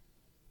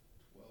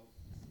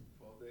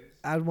 12 days.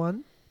 Add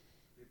 1.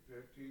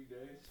 13 days.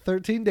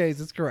 13 days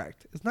is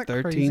correct. Isn't that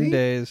 13 crazy?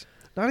 days.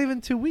 Not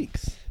even 2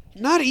 weeks.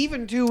 Not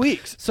even 2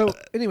 weeks. So,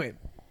 anyway.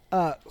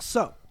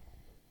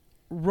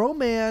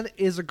 Roman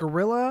is a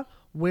gorilla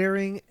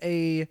wearing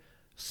a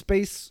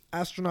space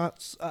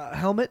astronaut's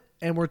helmet,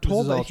 and we're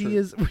told that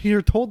we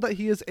are told that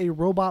he is a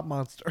robot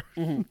monster.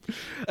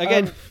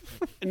 Again,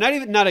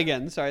 not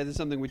again. Sorry, this is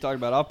something we talked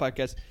about off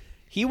podcast.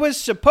 He was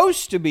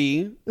supposed to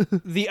be,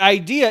 the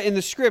idea in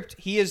the script,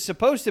 he is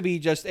supposed to be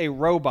just a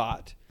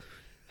robot.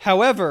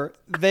 However,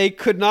 they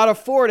could not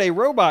afford a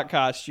robot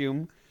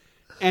costume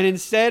and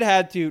instead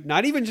had to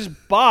not even just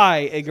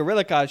buy a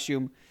gorilla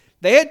costume,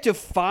 They had to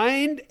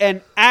find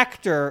an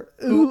actor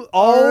who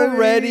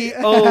already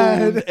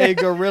owned a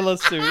gorilla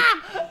suit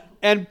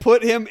and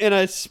put him in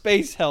a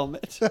space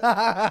helmet.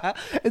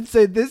 And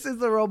say, this is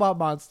the robot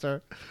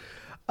monster.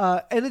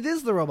 And it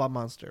is the robot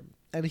monster.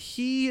 And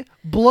he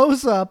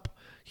blows up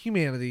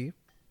humanity.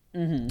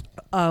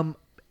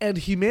 And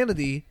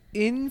humanity,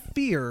 in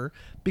fear,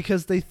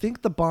 because they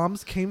think the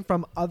bombs came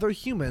from other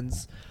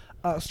humans,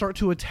 start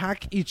to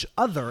attack each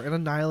other and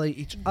annihilate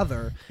each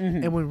other.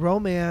 And when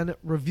Roman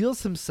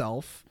reveals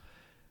himself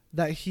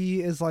that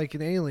he is like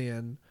an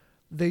alien,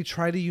 they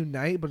try to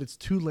unite, but it's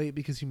too late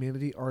because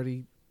humanity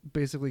already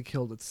basically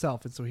killed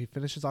itself. And so he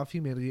finishes off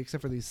humanity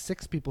except for these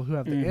 6 people who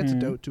have the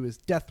antidote to his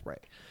death ray.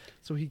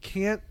 So he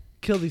can't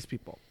kill these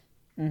people.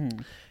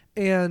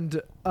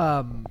 And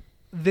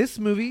this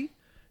movie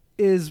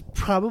is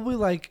probably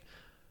like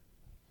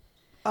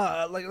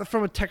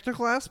from a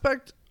technical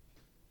aspect,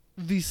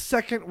 the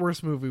second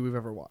worst movie we've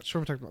ever watched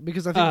from a technical,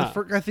 because I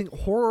think I think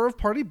Horror of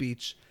Party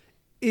Beach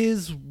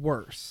is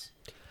worse.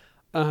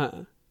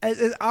 And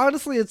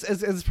honestly,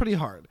 it's pretty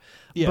hard.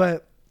 Yeah.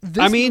 But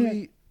this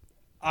movie,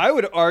 I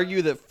would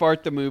argue that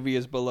Fart the movie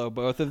is below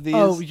both of these.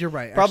 Oh, you're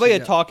right. Probably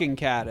actually, a talking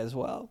cat as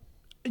well.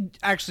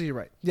 Actually, you're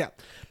right. Yeah,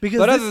 because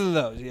But other than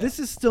those, this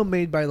is still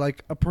made by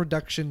like a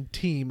production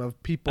team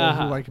of people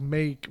who like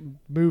make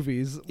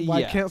movies. Well,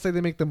 I can't say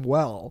they make them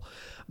well,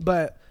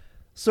 but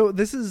so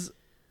this is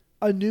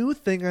a new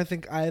thing I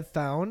think I have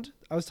found.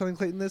 I was telling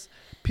Clayton this.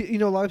 A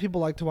lot of people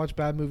like to watch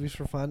bad movies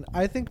for fun.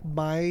 I think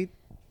my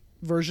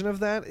version of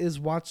that is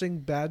watching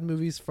bad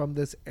movies from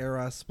this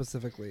era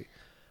specifically,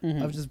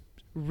 of just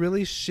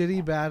really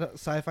shitty bad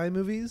sci-fi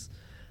movies.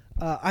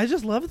 I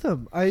just love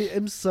them.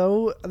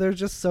 They're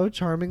just so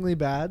charmingly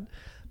bad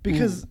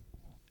because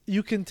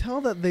you can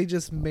tell that they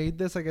just made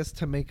this, I guess,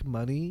 to make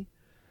money.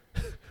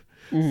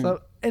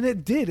 So, and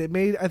it did. It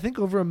made, I think,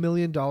 over $1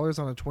 million on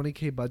a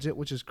 $20,000 budget,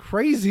 which is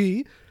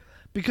crazy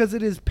because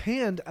it is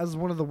panned as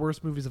one of the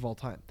worst movies of all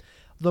time.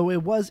 Though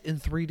it was in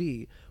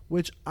 3D,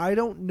 which I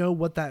don't know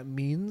what that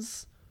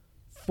means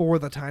for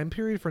the time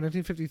period for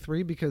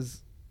 1953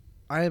 because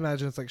I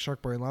imagine it's like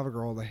Shark Boy and Lava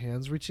Girl, the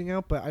hands reaching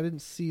out, but I didn't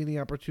see any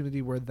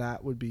opportunity where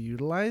that would be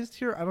utilized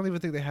here. I don't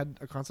even think they had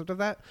a concept of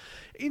that,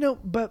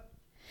 but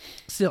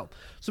still.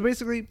 So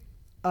basically,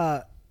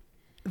 the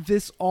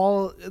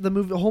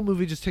whole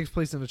movie just takes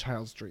place in a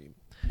child's dream,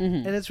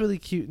 and it's really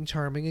cute and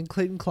charming. And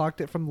Clayton clocked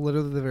it from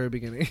literally the very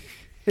beginning.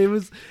 It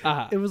was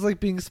like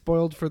being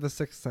spoiled for The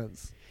Sixth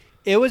Sense.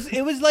 It was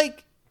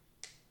like,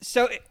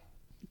 so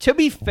to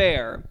be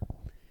fair,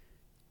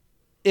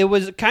 it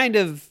was kind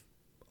of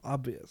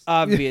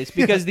obvious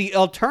because the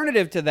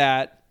alternative to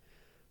that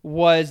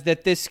was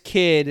that this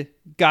kid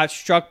got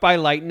struck by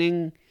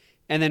lightning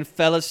and then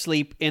fell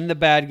asleep in the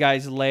bad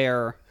guy's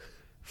lair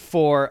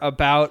for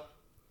about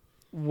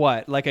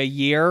like a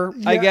year,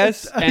 I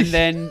guess, and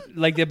then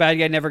like the bad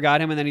guy never got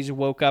him, and then he just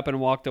woke up and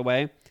walked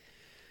away.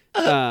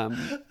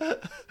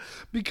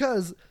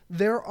 Because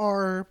there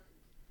are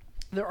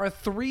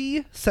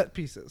 3 set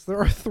pieces. There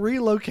are 3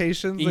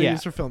 locations they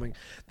use for filming.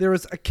 There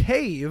is a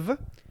cave.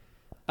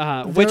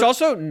 Which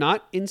also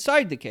not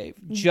inside the cave,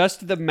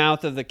 just the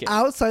mouth of the cave.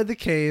 Outside the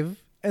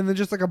cave, and then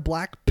just like a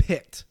black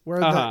pit where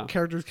the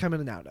characters come in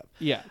and out of.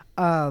 Yeah.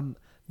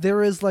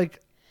 There is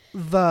like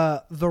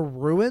the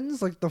ruins,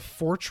 like the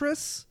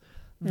fortress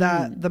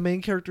that the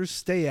main characters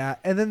stay at,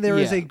 and then there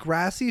is a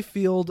grassy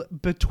field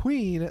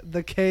between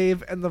the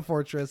cave and the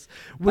fortress,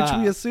 which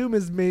we assume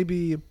is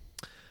maybe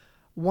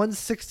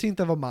 1/16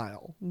 of a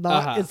mile.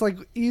 It's like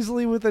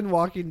easily within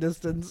walking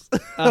distance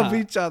of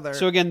each other.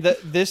 So again,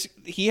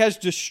 he has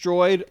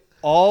destroyed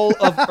all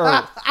of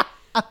Earth.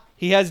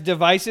 He has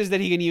devices that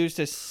he can use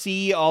to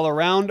see all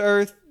around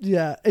Earth.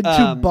 Yeah, and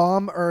to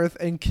bomb Earth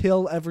and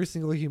kill every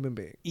single human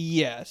being.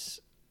 Yes,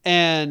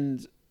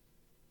 and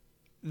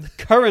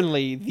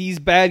currently these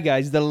bad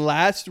guys, the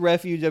last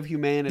refuge of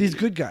humanity. These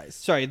good guys.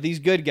 Sorry, these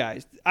good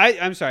guys.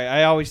 I'm sorry.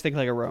 I always think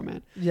like a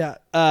Roman. Yeah.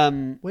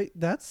 Wait,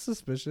 that's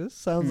suspicious.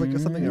 Sounds like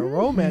something a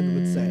Roman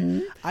would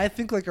say. I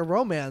think like a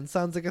Roman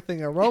sounds like a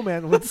thing a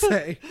Roman would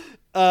say.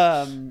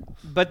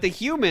 But the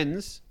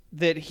humans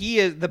that he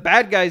is, the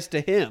bad guys to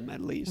him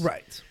at least,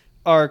 right,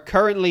 are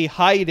currently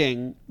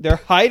hiding.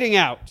 They're hiding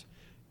out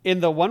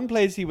in the one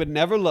place he would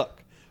never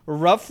look.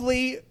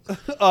 Roughly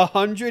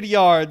 100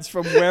 yards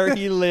from where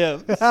he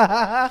lives.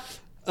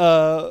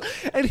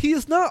 And he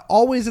is not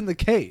always in the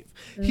cave.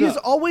 He is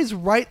always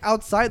right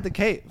outside the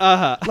cave.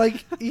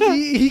 Like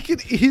he can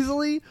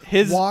easily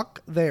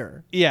walk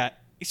there. Yeah.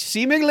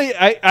 Seemingly,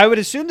 I would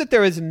assume that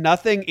there is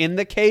nothing in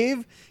the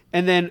cave,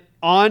 and then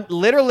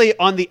literally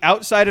on the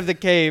outside of the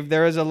cave,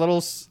 there is a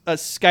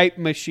Skype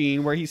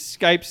machine where he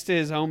Skypes to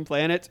his home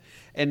planet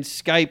and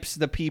Skypes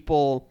the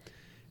people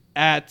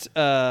at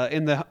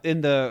in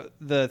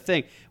the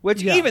thing.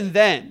 Which even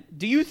then,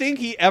 do you think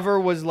he ever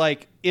was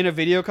like in a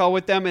video call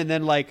with them and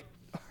then like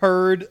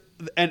heard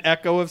an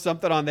echo of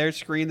something on their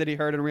screen that he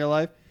heard in real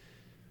life?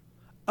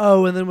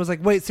 Oh, and then was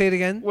like, wait, say it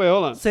again. Wait,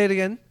 hold on. Say it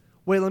again.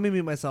 Wait, let me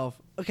mute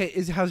myself. Okay,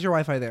 how's your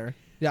Wi-Fi there?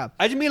 Yeah.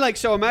 I just mean like,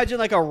 so imagine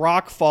like a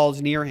rock falls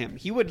near him.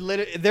 He would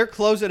they're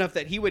close enough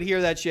that he would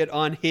hear that shit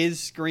on his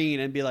screen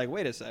and be like,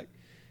 wait a sec.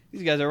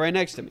 These guys are right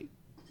next to me.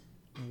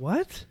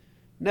 What?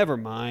 Never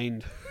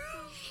mind.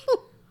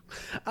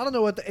 I don't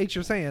know what the H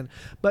you're saying,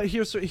 but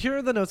here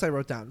are the notes I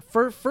wrote down.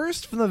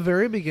 First, from the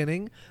very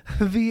beginning,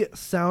 the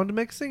sound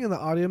mixing and the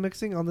audio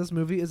mixing on this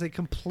movie is a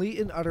complete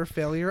and utter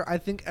failure. I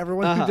think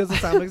everyone who does the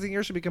sound mixing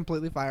here should be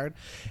completely fired.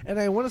 And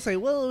I want to say,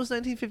 well, it was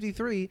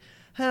 1953.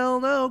 Hell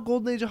no,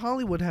 Golden Age of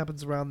Hollywood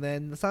happens around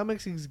then. The sound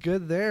mixing's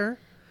good there.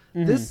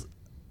 Mm-hmm. This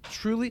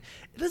truly,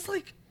 it is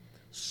like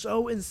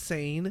so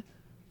insane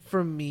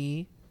for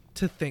me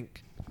to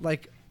think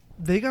like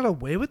they got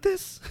away with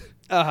this.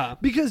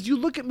 Because you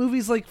look at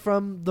movies like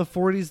from the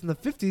 40s and the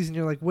 50s and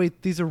you're like,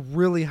 wait, these are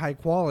really high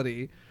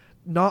quality.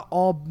 Not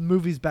all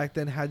movies back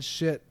then had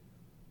shit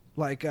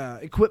like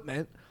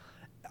equipment.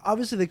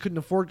 Obviously, they couldn't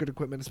afford good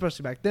equipment,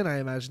 especially back then. I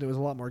imagine it was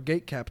a lot more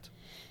gate kept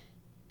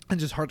and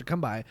just hard to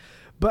come by.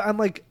 But I'm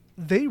like,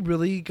 they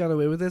really got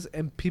away with this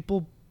and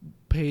people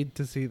paid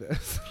to see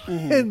this.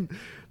 Mm-hmm. And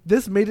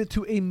this made it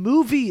to a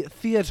movie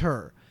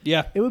theater.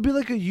 Yeah. It would be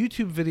like a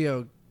YouTube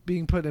video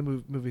being put in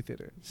a movie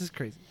theater. It's just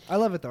crazy. I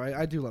love it, though.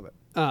 I do love it.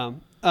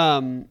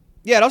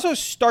 Yeah, it also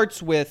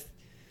starts with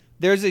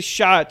there's a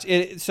shot.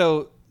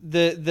 So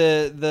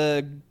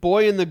the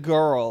boy and the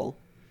girl,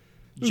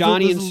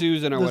 Johnny and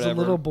Susan or whatever. There's a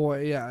little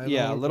boy, yeah.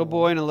 Yeah, a little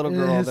boy and a little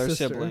girl. They're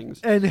sister. siblings.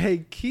 And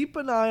hey, keep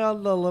an eye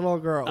on the little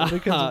girl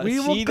because we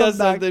will she come does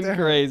back something to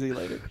crazy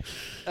later.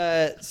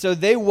 So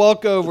they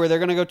walk over. They're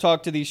gonna go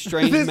talk to these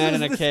strange men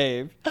in a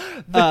cave.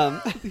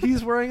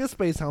 He's wearing a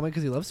space helmet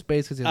because he loves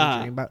space because he has a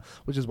dream about,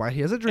 which is why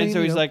he has a dream. And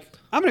so he's like,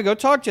 "I'm gonna go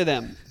talk to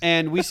them."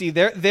 And we see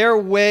they're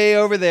way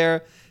over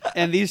there,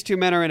 and these two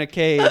men are in a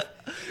cave.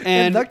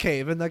 And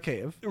in the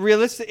cave.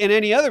 Realistic in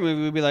any other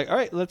movie, we'd be like, "All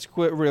right, let's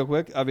quit real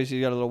quick." Obviously,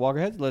 you got a little walk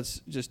ahead.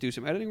 Let's just do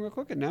some editing real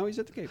quick, and now he's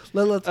at the cave.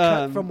 Let's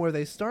cut from where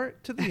they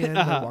start to the end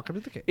and walk up to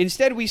the cave.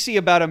 Instead, we see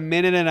about a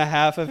minute and a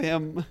half of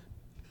him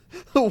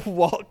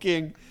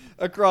walking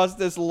across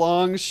this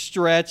long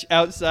stretch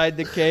outside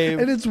the cave.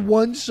 And it's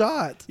one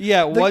shot.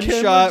 Yeah, one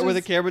shot where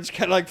the camera just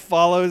kind of like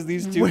follows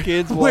these two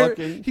kids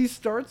walking. He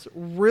starts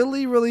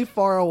really, really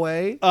far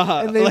away.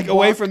 And they like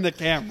away from the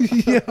camera.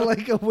 Yeah,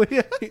 like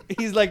away.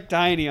 He's like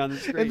tiny on the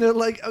screen. And they're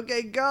like,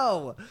 okay,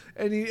 go.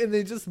 And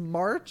they just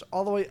march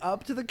all the way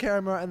up to the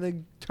camera and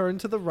then turn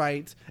to the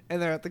right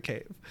and they're at the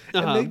cave.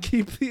 And they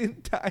keep the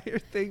entire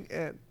thing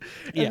in.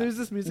 And there's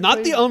this music.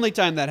 Not the only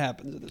time that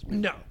happens in this movie.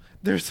 No.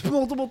 There's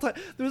multiple times.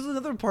 There's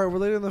another part where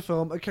later in the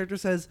film, a character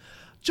says,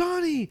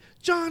 Johnny,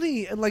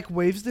 and like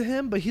waves to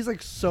him, but he's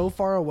like so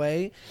far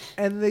away.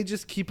 And they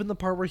just keep in the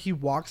part where he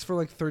walks for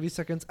like 30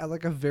 seconds at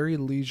like a very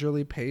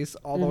leisurely pace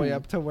all the way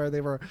up to where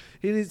they were.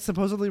 He's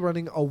supposedly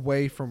running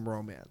away from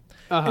Roman.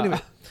 Anyway,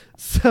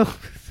 so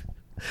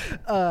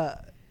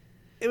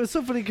it was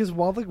so funny because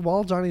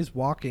while Johnny's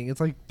walking, it's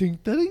like ding,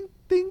 ding,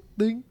 ding,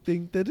 ding,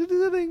 ding, ding,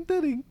 ding,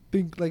 ding,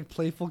 ding, like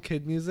playful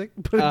kid music,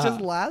 but it just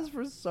lasts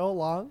for so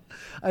long.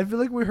 I feel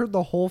like we heard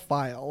the whole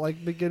file,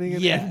 like beginning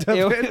and end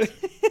of it.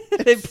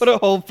 They put a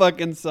whole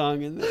fucking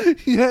song in there.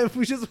 Yeah, if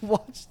we just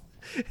watched,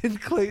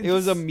 and Clayton. It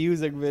was a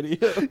music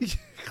video.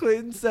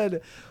 Clayton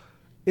said,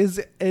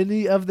 "Is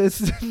any of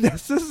this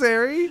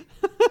necessary?"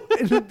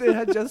 And it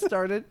had just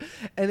started,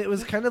 and it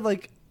was kind of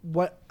like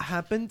what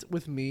happened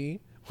with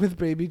me. With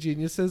Baby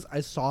Geniuses, I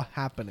saw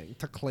happening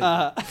to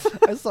Clayton.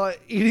 I saw it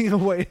eating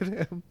away at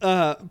him.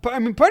 But I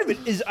mean, part of it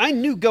is I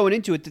knew going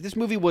into it that this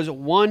movie was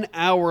 1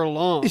 hour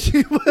long.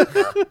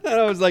 And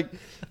I was like,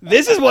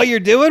 this is what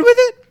you're doing with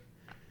it?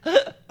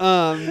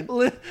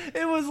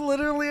 It was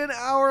literally an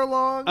hour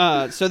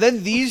long. So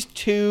then these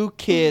two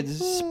kids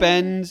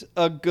spend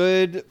a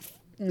good,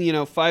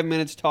 5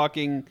 minutes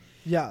talking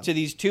to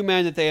these two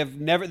men that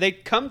they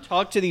come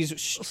talk to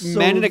these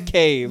men in a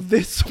cave.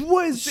 This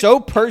was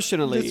so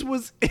personally. This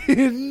was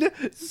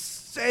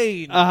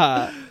insane.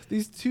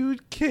 These two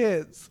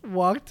kids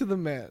walk to the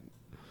men.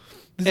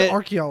 These are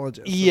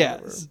archaeologists.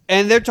 Yes.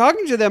 And they're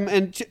talking to them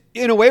and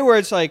in a way where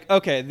it's like,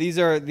 okay, these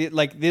are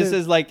this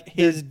is like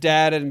his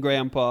dad and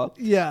grandpa.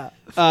 Yeah.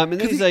 And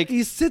then he's like,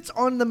 he sits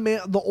on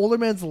the older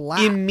man's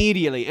lap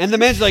immediately. And the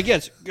man's like,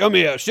 yes, come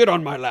here, sit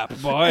on my lap,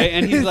 boy.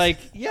 And he's like,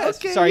 yes.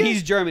 Okay, sorry,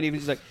 he's German.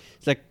 He's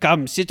like,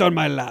 come, sit on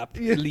my lap,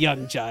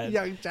 young child.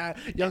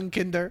 Young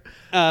kinder.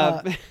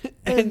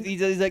 And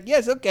he's like,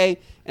 yes, okay.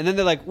 And then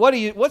they're like,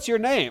 what's your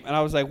name? And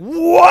I was like,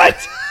 what?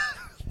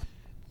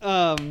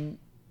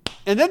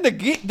 And then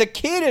the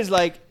kid is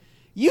like,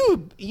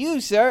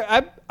 you sir,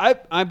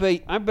 I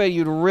bet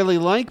you'd really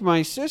like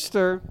my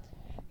sister.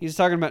 He's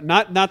talking about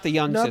not the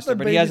young sister,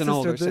 but he has an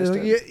older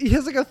sister. He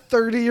has like a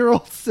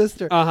 30-year-old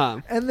sister.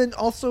 And then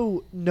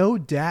also no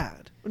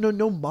dad.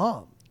 No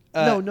mom.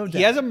 No dad.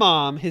 He has a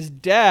mom. His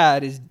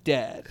dad is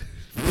dead.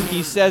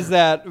 He says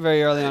that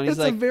very early on. He's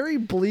it's a very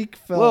bleak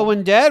film. Well,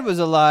 when Dad was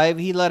alive,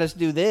 he let us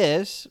do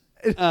this.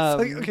 It's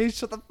like, okay,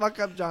 shut the fuck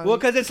up, Johnny. Well,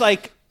 because it's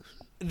like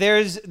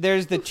there's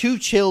the two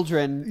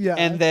children,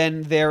 and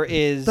then there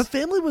is the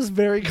family was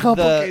very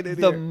complicated.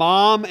 The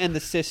mom and the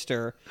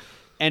sister,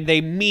 and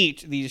they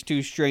meet these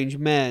two strange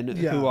men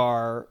Yeah. who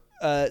are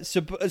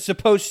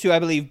supposed to, I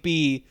believe,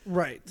 be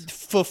Right.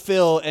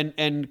 fulfill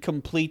and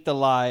complete the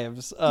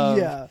lives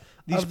of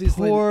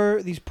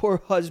these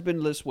poor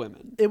husbandless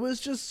women. It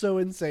was just so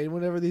insane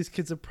whenever these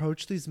kids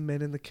approached these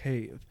men in the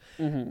cave.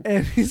 Mm-hmm.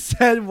 And he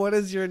said, "What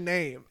is your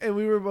name?" And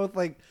we were both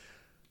like,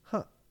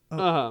 huh.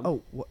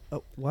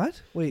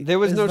 What? Wait. There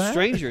was is no that?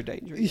 stranger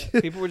danger.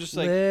 People were just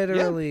like,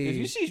 Literally. if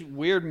you see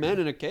weird men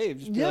in a cave,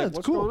 just be like, it's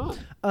what's cool. going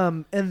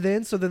on? And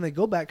then they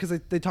go back because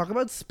they talk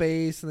about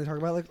space and they talk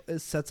about like it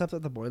sets up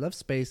that the boy left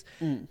space.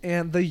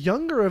 And the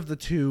younger of the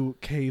two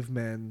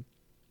cavemen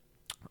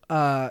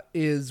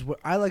is what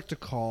I like to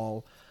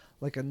call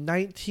like a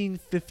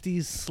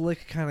 1950s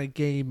slick kind of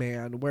gay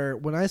man, where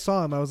when I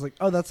saw him I was like,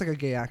 oh, that's like a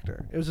gay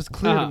actor. It was just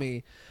clear to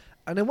me.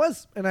 And it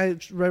was. And I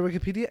read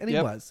Wikipedia and he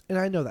was. And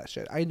I know that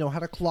shit. I know how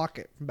to clock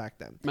it from back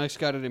then. Max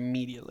got it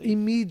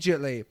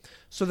immediately.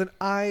 So then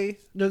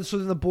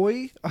the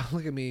boy,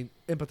 look at me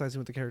empathizing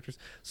with the characters.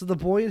 So the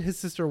boy and his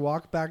sister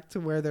walk back to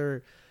where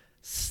they're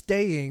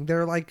staying.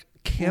 They're like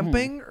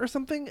camping or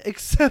something,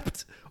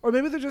 or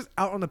maybe they're just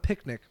out on a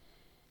picnic.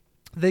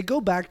 They go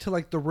back to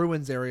like the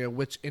ruins area,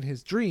 which in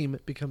his dream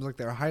becomes like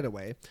their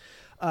hideaway.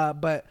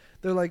 But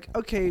they're like,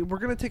 okay, we're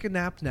going to take a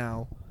nap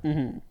now.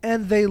 Mm-hmm.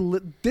 And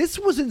this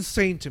was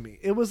insane to me.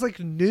 It was like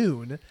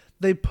noon.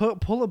 They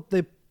put a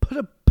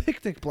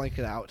picnic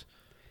blanket out.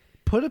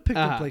 And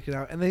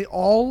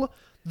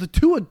the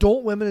two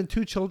adult women and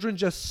two children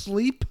just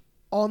sleep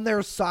on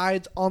their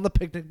sides on the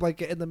picnic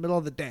blanket in the middle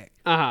of the day.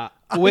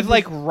 With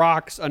like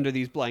rocks under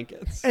these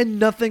blankets. And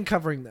nothing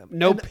covering them.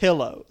 No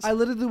pillows. I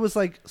literally was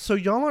like, so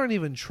y'all aren't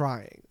even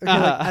trying. Okay,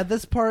 like, at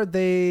this part,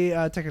 they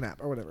take a nap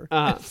or whatever.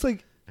 It's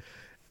like,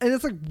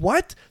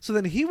 what? So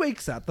then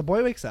the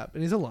boy wakes up,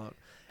 and he's alone.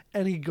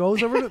 And he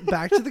goes over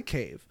back to the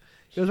cave.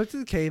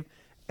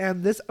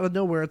 And this out of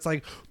nowhere, it's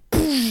like,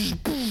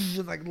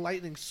 and like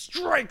lightning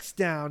strikes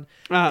down.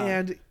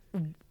 And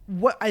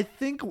what I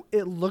think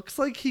it looks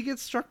like he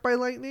gets struck by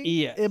lightning.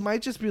 Yes. It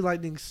might just be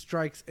lightning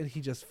strikes and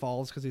he just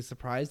falls because he's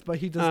surprised, but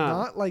he does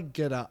not like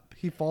get up.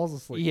 He falls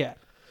asleep.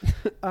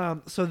 Yeah.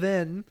 So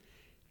then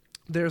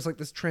there's like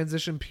this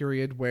transition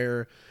period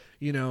where,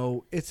 you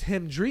know, it's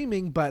him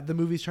dreaming, but the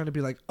movie's trying to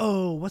be like,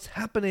 oh, what's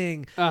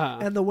happening?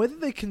 And the way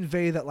that they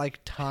convey that like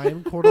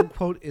time, quote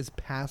unquote, is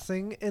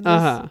passing in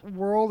this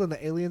world and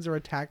the aliens are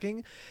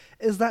attacking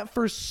is that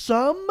for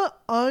some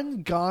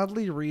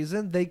ungodly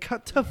reason, they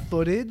cut to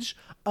footage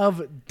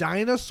of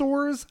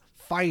dinosaurs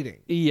fighting.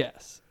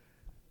 Yes.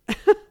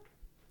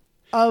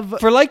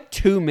 For like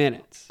 2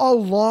 minutes. A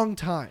long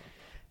time.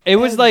 I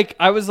was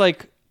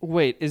like,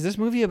 wait, is this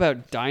movie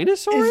about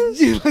dinosaurs?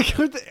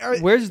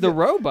 Where's the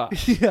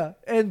robot? Yeah.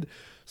 And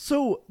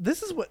so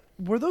this is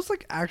were those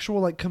like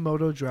actual like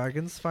Komodo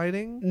dragons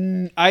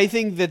fighting? I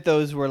think that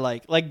those were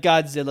like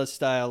Godzilla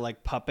style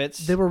like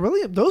puppets.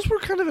 Those were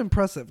kind of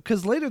impressive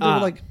because later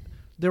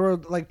there were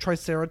like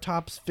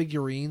Triceratops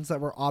figurines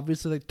that were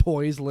obviously like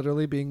toys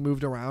literally being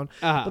moved around.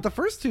 But the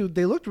first two,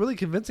 they looked really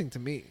convincing to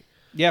me.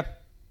 Yep.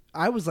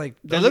 I was like,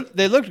 they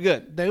looked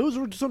good. Those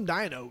were some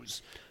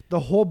dinos.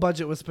 The whole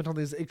budget was spent on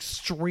these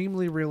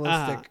extremely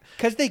realistic.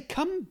 Because they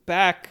come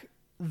back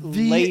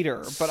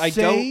later, but I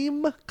don't.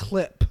 Same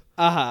clip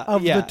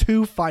of the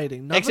two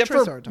fighting, not except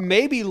for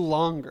maybe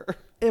longer.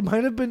 It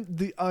might have been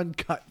the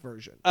uncut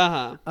version.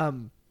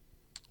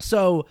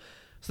 So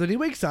then he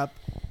wakes up,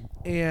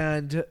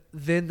 and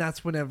then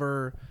that's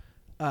whenever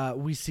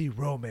we see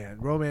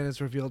Roman. Roman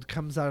is revealed,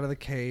 comes out of the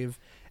cave.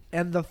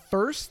 And the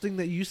first thing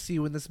that you see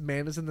when this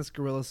man is in this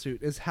gorilla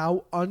suit is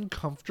how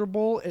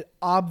uncomfortable it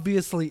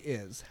obviously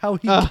is. How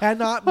he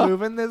cannot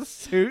move in this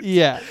suit.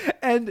 Yeah.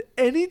 And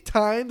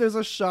anytime there's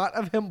a shot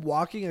of him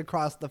walking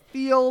across the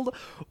field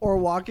or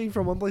walking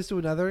from one place to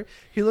another,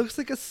 he looks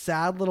like a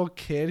sad little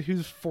kid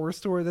who's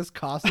forced to wear this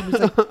costume. He's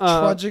like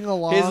trudging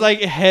along. His like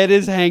head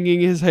is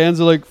hanging. His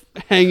hands are like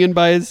hanging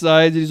by his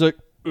sides. And he's like...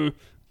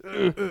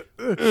 and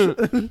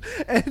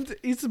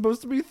he's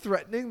supposed to be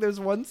threatening. There's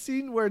one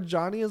scene where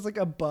Johnny is like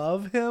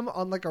above him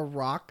on like a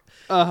rock,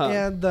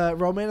 and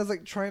Roman is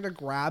like trying to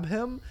grab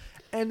him,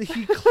 and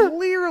he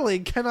clearly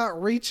cannot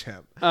reach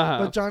him.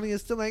 But Johnny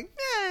is still like,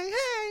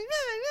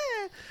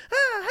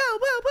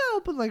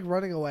 help, and like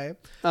running away.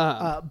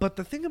 But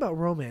the thing about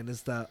Roman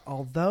is that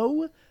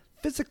although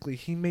physically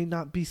he may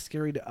not be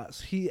scary to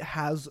us, he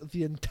has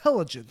the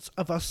intelligence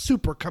of a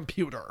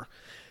supercomputer.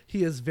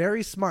 He is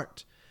very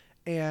smart.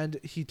 And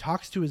he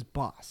talks to his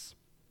boss.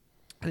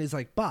 And he's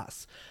like,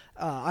 boss,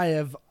 I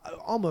have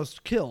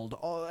almost killed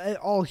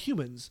all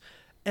humans.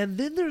 And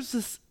then there's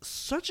this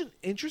such an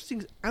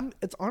interesting...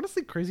 it's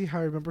honestly crazy how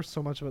I remember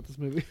so much about this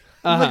movie.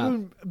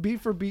 Like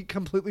beat for beat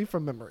completely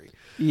from memory.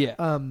 Yeah.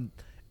 And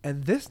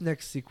this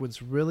next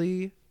sequence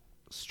really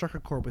struck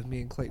a chord with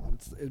me and Clayton.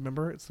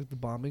 Remember? It's like the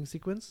bombing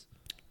sequence.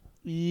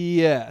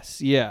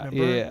 Yes. Yeah.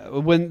 Remember?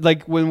 Yeah.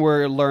 When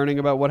we're learning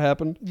about what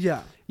happened.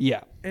 Yeah.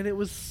 Yeah. And it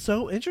was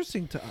so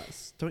interesting to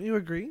us. Don't you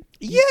agree?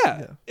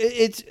 Yeah.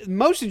 It's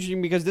most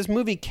interesting because this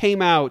movie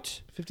came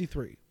out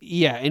 53.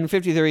 Yeah, in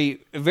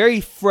 53,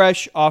 very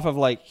fresh off of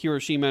like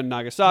Hiroshima and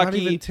Nagasaki. Not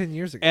even 10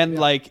 years ago. And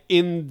like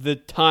in the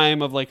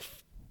time of like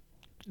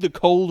the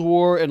Cold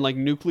War and like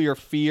nuclear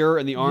fear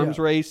and the arms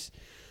race.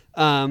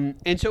 And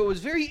so it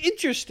was very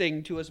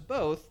interesting to us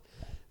both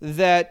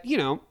that, you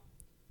know,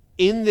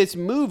 in this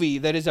movie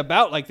that is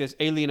about like this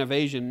alien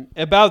invasion,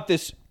 about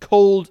this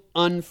cold,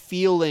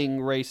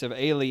 unfeeling race of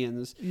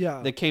aliens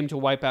that came to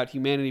wipe out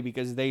humanity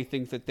because they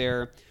think that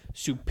they're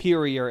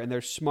superior and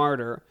they're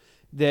smarter,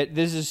 that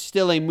this is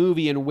still a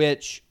movie in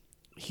which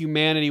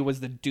humanity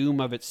was the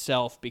doom of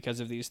itself because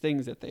of these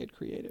things that they had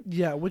created.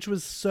 Yeah, which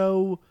was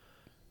so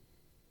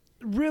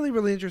really,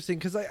 really interesting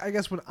because I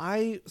guess when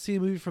I see a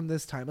movie from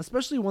this time,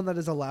 especially one that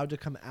is allowed to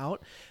come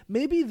out,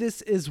 maybe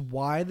this is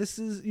why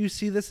you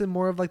see this in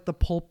more of like the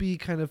pulpy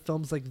kind of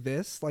films like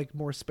this, like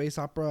more space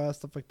opera,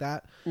 stuff like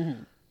that,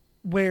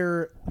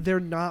 where they're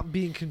not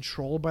being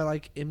controlled by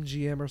like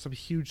MGM or some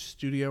huge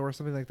studio or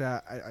something like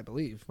that, I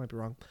believe. Might be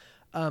wrong.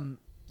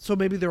 So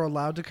maybe they're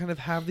allowed to kind of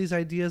have these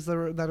ideas that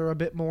are a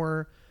bit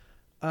more,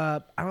 I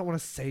don't want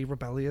to say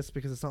rebellious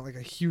because it's not like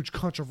a huge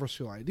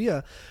controversial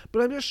idea,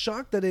 but I'm just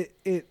shocked that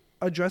it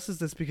addresses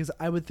this because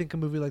I would think a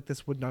movie like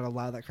this would not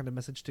allow that kind of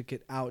message to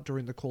get out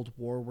during the Cold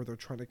War where they're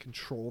trying to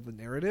control the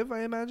narrative,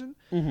 I imagine.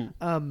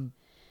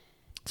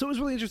 So it was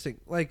really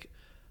interesting. Like,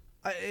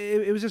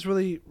 it was just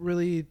really,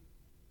 really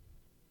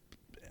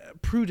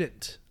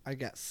prudent, I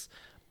guess.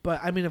 But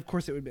I mean, of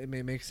course, it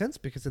may make sense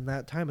because in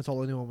that time, it's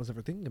all anyone was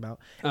ever thinking about.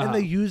 And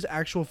they used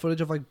actual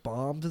footage of like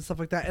bombs and stuff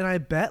like that. And I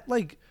bet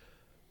like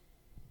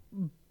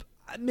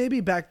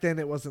maybe back then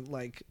it wasn't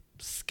like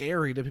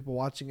scary to people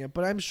watching it,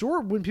 but I'm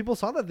sure when people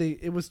saw that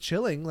it was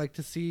chilling, like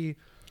to see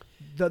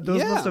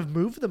those must have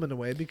moved them in a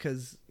way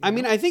because I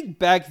mean, I think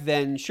back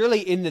then,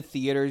 surely in the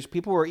theaters,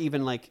 people were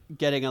even like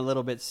getting a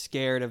little bit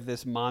scared of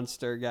this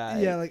monster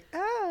guy. Yeah, like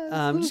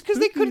just because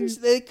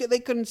they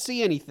couldn't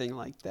see anything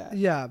like that.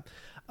 Yeah.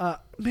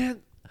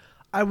 Man,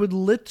 I would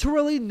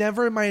literally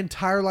never in my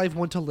entire life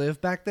want to live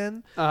back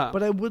then,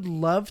 but I would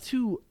love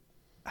to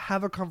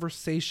have a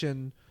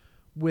conversation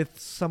with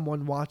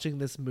someone watching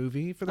this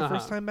movie for the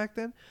first time back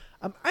then.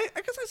 I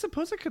guess I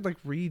suppose I could like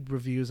read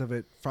reviews of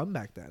it from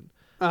back then.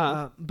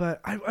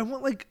 But I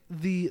want like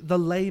the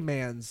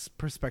layman's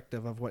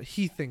perspective of what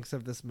he thinks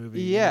of this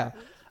movie. Yeah.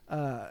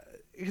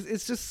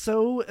 It's just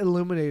so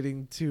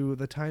illuminating to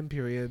the time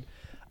period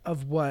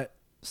of what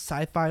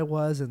sci-fi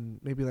was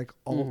and maybe like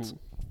alt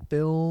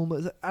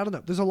film. I don't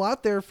know. There's a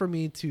lot there for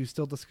me to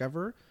still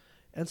discover.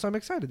 And so I'm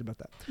excited about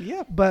that.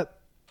 Yeah. But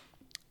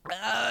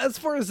as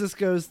far as this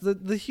goes,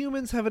 the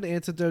humans have an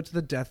antidote to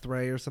the death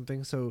ray or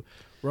something. So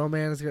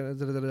Roman is going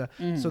to...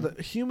 So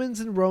the humans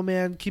and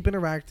Roman keep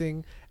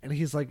interacting. And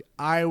he's like,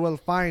 I will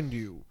find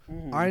you.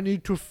 I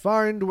need to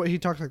find what... He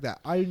talks like that.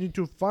 I need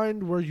to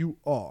find where you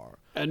are.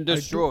 And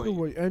destroy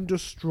you. And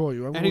destroy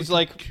you. I'm and he's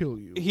like... kill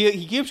you.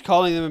 He keeps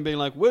calling them and being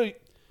like, Will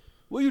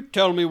you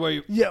tell me where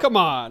you... Yeah. Come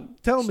on.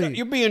 Tell me.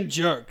 You're being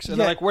jerks. And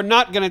they're like, we're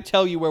not going to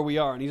tell you where we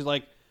are. And he's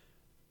like,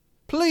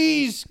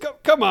 please,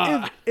 come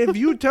on. If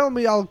you tell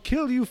me, I'll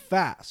kill you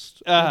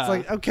fast. It's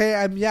like,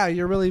 okay,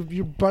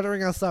 you're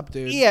buttering us up,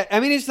 dude. Yeah,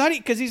 I mean, it's not...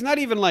 Because he's not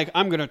even like,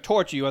 I'm going to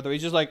torture you.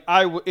 He's just like,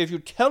 if you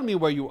tell me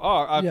where you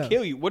are, I'll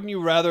kill you. Wouldn't you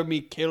rather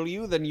me kill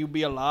you than you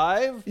be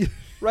alive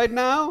right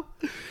now?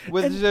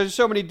 There's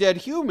so many dead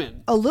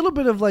humans. A little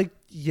bit of like,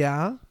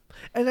 yeah...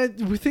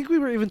 And we think we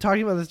were even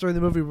talking about this during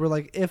the movie. We're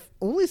like, if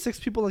only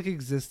 6 people like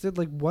existed,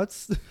 like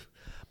what's...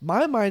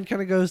 My mind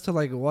kind of goes to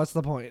like, what's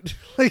the point?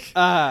 Like,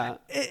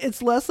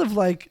 it's less of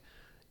like,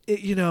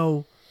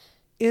 in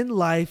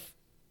life,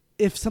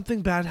 if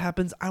something bad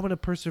happens, I want to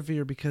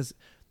persevere because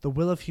the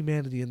will of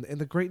humanity and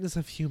the greatness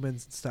of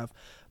humans and stuff.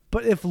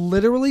 But if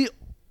literally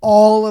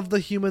all of the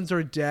humans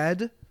are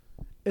dead,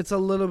 it's a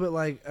little bit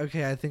like,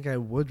 okay, I think I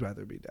would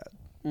rather be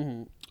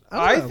dead.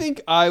 I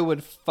think I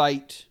would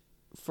fight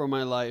for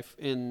my life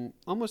in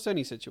almost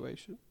any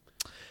situation,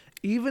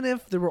 even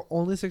if there were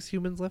only 6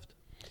 humans left.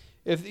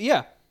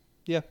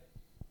 Yeah,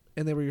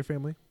 and they were your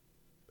family,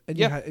 and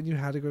you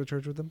had to go to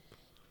church with them.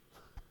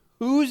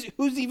 Who's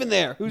even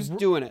there? Who's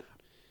doing it?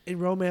 And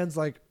Roman's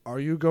like, "Are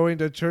you going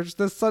to church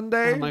this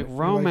Sunday?" I'm like,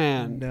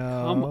 Roman, like,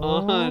 no, come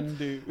on,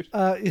 dude.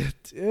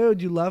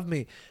 Dude, you love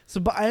me. So,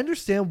 but I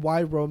understand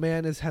why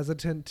Roman is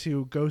hesitant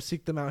to go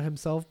seek them out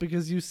himself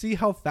because you see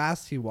how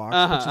fast he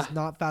walks, which is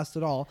not fast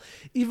at all.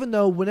 Even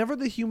though whenever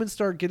the humans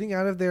start getting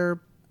out of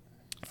their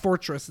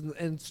fortress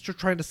and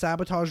trying to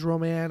sabotage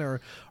Roman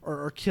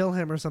or kill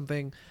him or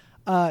something,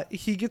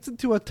 he gets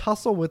into a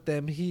tussle with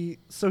them.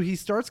 So he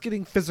starts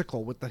getting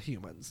physical with the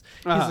humans.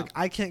 He's like,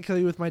 I can't kill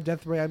you with my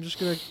death ray. I'm just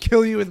going to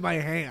kill you with my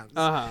hands.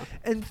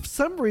 And for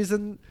some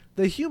reason,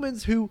 the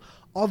humans who,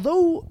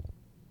 although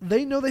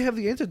they know they have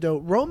the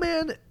antidote,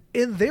 Roman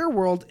in their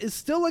world is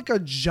still like a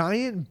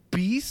giant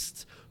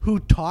beast who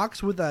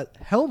talks with a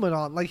helmet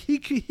on. Like he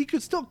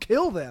could still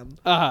kill them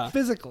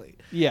physically.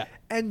 Yeah.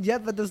 And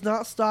yet that does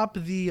not stop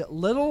the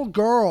little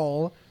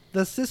girl,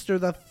 the sister,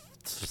 the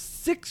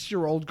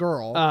 6-year-old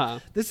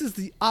girl. This is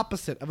the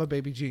opposite of a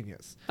baby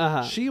genius.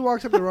 She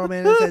walks up to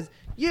Roman and says,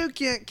 "You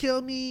can't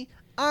kill me.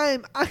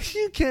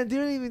 You can't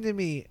do anything to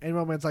me." And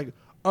Roman's like,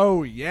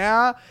 "Oh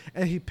yeah?"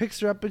 And he picks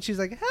her up and she's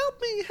like,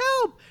 "Help me,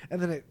 help."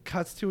 And then it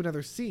cuts to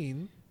another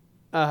scene.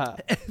 And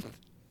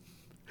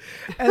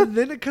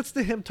then it cuts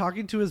to him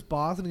talking to his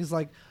boss and he's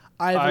like,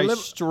 I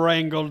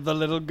strangled the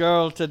little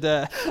girl to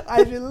death.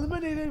 "I've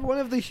eliminated one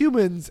of the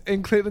humans."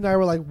 And Clayton and I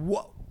were like,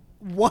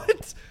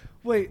 What?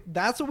 Wait,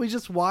 that's what we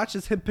just watched,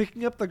 is him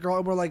picking up the girl,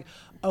 and we're like,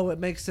 oh, it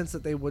makes sense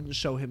that they wouldn't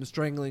show him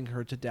strangling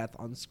her to death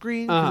on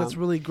screen, because it's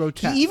really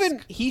grotesque.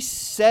 He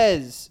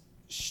says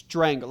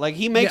strangle. Like,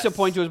 he makes a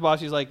point to his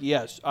boss. He's like,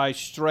 "Yes, I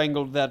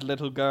strangled that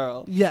little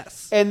girl."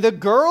 Yes. And the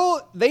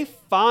girl, they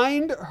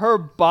find her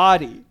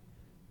body,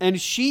 and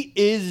she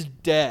is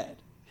dead.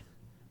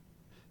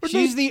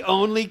 She's the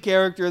only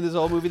character in this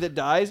whole movie that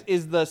dies,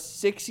 is the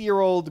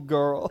 6-year-old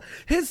girl.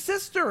 His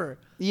sister.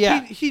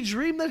 Yeah. He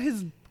dreamed that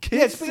his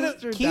kid's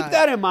sister keep died.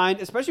 that in mind,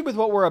 especially with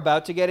what we're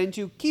about to get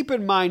into. Keep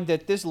in mind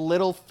that this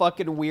little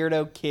fucking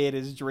weirdo kid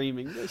is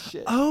dreaming this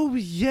shit. Oh,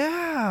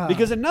 yeah.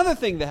 Because another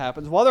thing that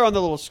happens, while they're on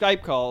the little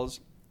Skype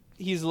calls,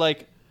 he's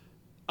like,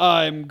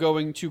 "I'm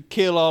going to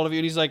kill all of you."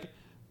 And he's like,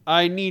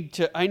 I need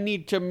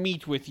to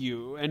meet with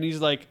you. And he's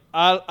like,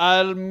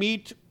 I'll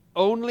meet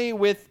only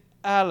with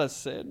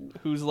Allison,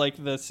 who's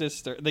like the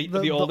sister,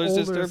 the older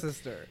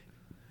sister.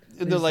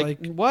 And they're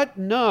like, "What?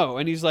 No."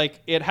 And he's like,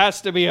 "It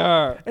has to be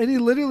her." And he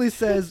literally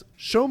says,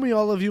 "Show me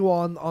all of you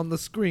on the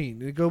screen."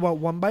 And they go about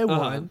one by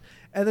one.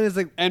 And then it's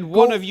like, and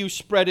one of you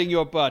spreading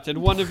your butt,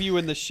 and one of you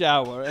in the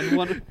shower, and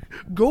one.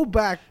 Go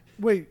back.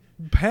 Wait,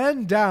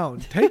 pan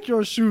down. Take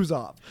your shoes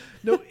off.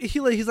 No,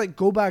 he's like,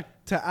 go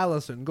back to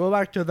Allison. Go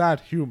back to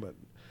that human.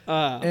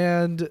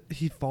 And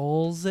he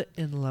falls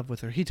in love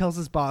with her. He tells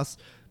his boss,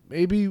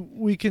 "Maybe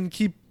we can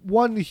keep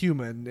one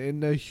human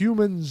in a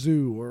human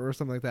zoo," or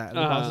something like that. And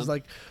the boss is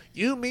like,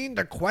 "You mean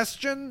to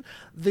question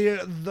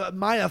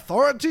my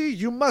authority?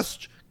 You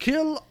must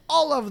kill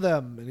all of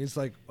them." And he's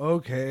like,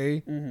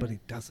 "Okay," but he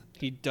doesn't.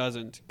 He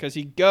doesn't, because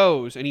he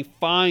goes and he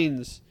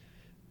finds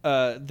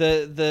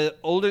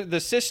the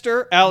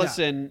sister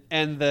Allison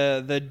and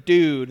the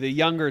dude, the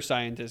younger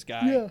scientist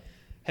guy,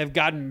 have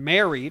gotten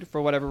married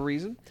for whatever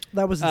reason.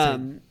 That was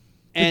insane.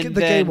 And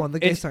the gay one, the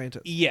gay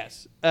scientist.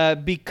 Yes,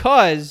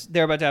 because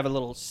they're about to have a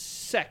little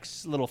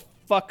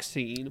fuck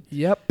scene.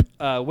 Yep.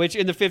 Which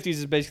in the 50s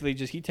is basically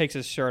just he takes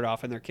his shirt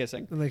off and they're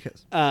kissing. And they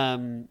kiss.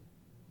 And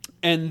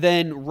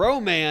then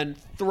Roman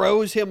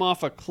throws him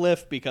off a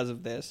cliff because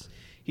of this.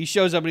 He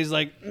shows up and he's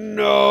like,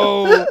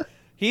 "No."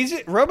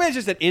 Roman's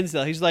just an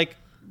incel. He's like,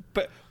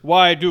 "But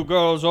why do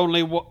girls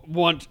only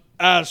want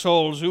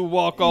assholes who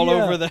walk all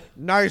over the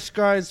nice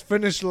guys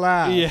finish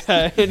last?"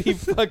 Yeah, and he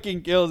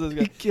fucking kills this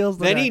guy. He kills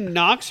the Then guy. he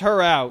knocks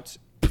her out,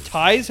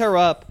 ties her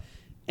up,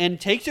 and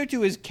takes her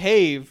to his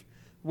cave,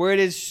 where it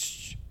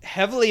is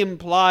heavily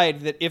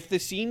implied that if the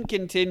scene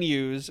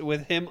continues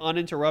with him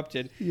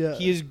uninterrupted,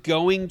 he is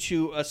going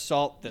to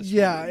assault this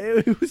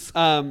woman. It was.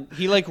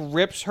 He like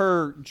rips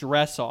her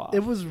dress off.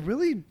 It was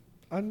really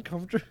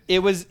uncomfortable. It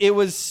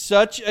was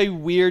such a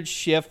weird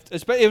shift.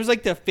 It was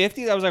like the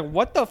 50s. I was like,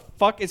 what the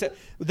fuck is it?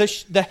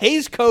 The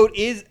Hays Code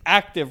is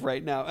active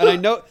right now,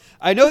 and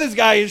I know this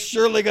guy is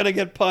surely gonna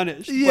get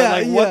punished.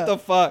 But what the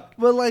fuck?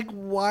 But like,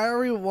 why are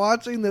we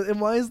watching this? And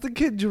why is the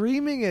kid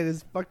dreaming it?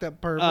 Is fucked up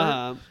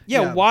pervert.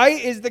 Why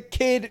is the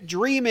kid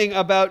dreaming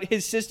about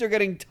his sister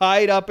getting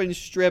tied up and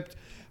stripped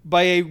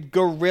by a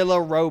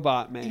gorilla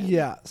robot man?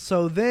 Yeah.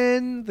 So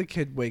then the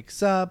kid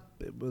wakes up.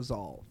 It was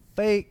all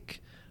fake.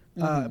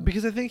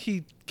 Because I think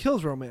he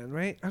kills Roman,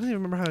 right? I don't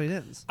even remember how he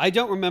ends. I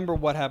don't remember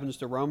what happens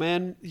to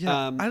Roman.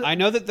 Yeah, I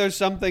know that there's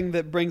something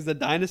that brings the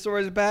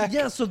dinosaurs back.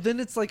 Yeah, so then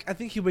it's like, I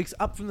think he wakes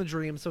up from the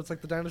dream, so it's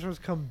like the dinosaurs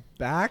come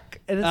back,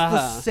 and it's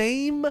the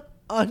same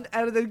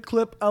unedited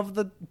clip of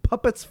the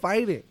puppets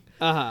fighting.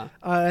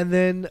 And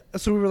then,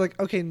 so we were like,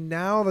 okay,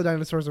 now the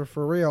dinosaurs are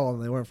for real,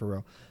 and they weren't for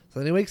real. So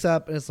then he wakes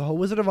up, and it's the whole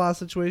Wizard of Oz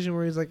situation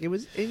where he's like,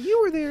 and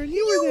you were there, and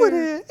you were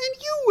there, and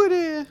you were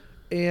there.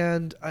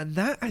 And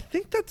that, I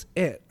think that's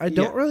it. I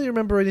don't really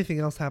remember anything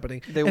else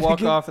happening. They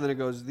walk off and then it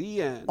goes,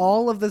 the end.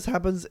 All of this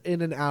happens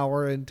in an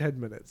hour and 10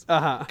 minutes.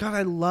 God,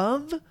 I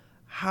love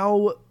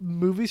how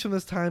movies from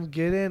this time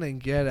get in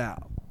and get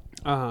out.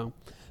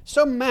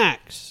 So,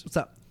 Max. What's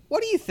up?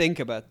 What do you think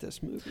about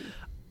this movie?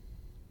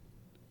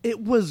 It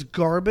was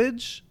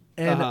garbage,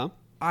 and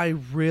I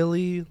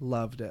really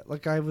loved it.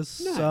 Like, I was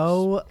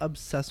so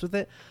obsessed with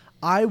it.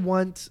 I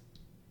want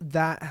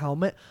that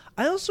helmet.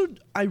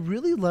 I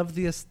really love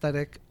the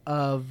aesthetic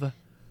of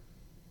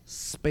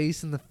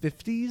space in the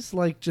 50s,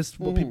 like just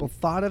what people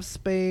thought of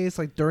space,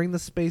 like during the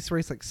space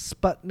race, like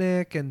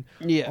Sputnik and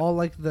all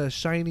like the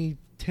shiny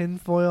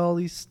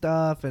tinfoil-y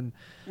stuff, and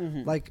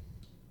like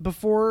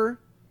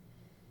before,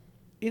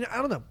 I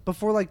don't know,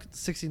 before like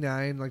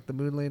 69, like the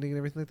moon landing and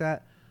everything like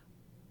that,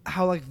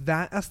 how like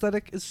that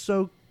aesthetic is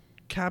so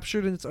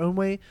captured in its own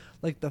way.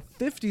 Like the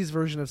 50s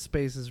version of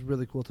space is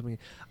really cool to me.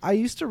 I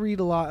used to read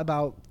a lot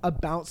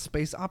about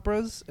space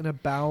operas and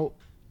about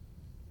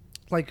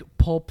like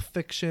pulp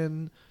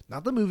fiction,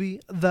 not the movie,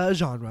 the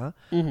genre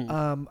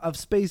of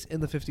space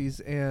in the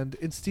 50s. And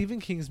in Stephen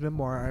King's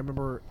memoir, I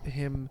remember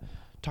him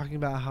talking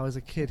about how as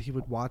a kid he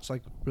would watch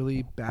like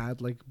really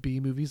bad like B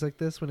movies like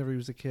this whenever he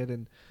was a kid,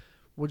 and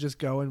would just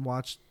go and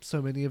watch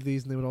so many of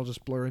these, and they would all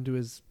just blur into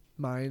his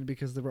mind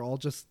because they were all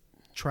just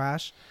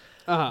trash.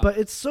 But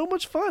it's so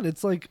much fun.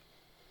 It's like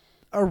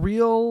a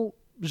real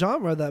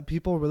genre that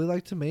people really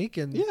like to make,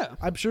 and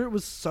I'm sure it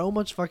was so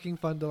much fucking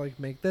fun to like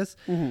make this.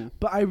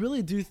 But I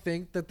really do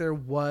think that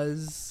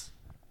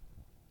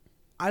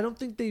I don't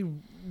think they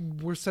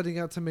were setting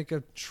out to make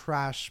a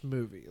trash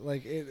movie,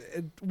 like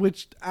it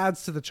which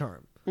adds to the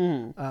charm.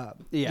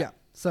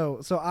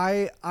 So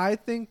I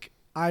think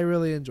I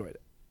really enjoyed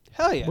it.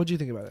 Hell yeah. What do you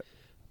think about it?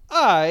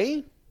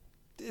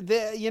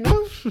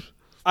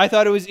 I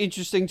thought it was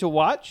interesting to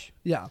watch.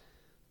 Yeah.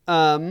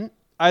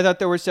 I thought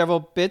there were several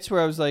bits where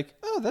I was like,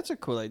 oh, that's a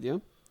cool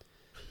idea.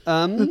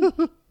 And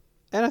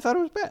I thought it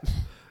was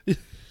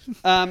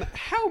bad.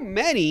 How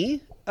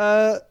many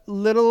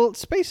little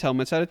space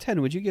helmets out of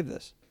 10 would you give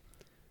this?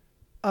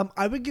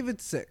 I would give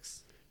it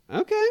 6.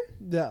 Okay.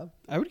 Yeah.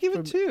 I would give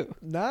it 2.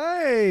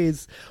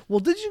 Nice. Well,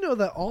 did you know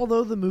that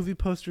although the movie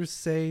posters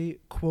say,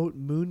 quote,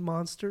 moon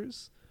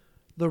monsters,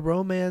 the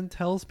Roman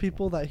tells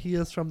people that he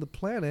is from the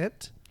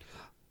planet...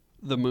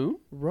 The moon?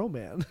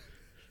 Roman.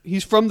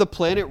 He's from the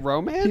planet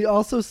Roman? He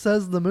also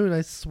says the moon,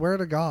 I swear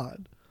to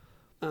God.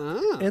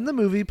 Ah. In the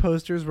movie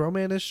posters,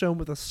 Roman is shown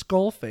with a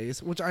skull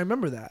face, which I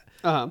remember that.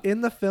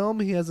 In the film,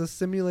 he has a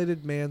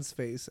simulated man's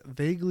face,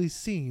 vaguely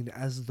seen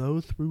as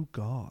though through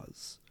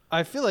gauze.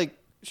 I feel like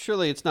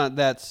surely it's not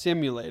that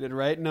simulated,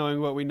 right? Knowing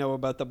what we know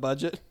about the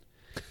budget.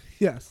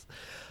 Yes.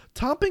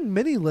 Topping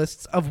many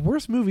lists of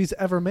worst movies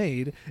ever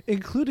made,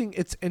 including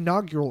its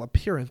inaugural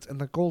appearance in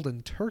the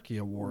Golden Turkey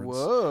Awards.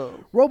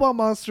 Whoa. Robot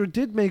Monster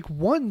did make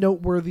one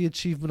noteworthy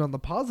achievement on the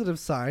positive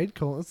side.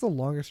 It's the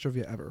longest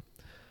trivia ever.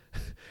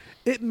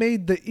 It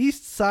made the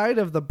east side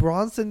of the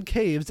Bronson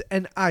Caves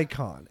an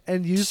icon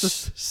and used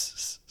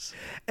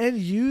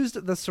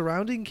the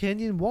surrounding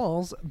canyon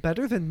walls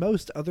better than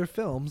most other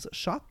films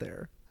shot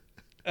there.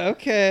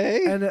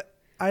 Okay. And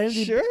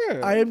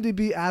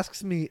IMDb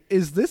asks me,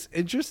 is this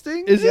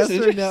interesting? Is yes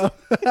this or no?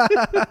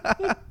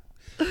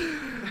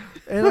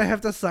 And I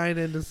have to sign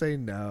in to say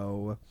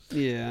no.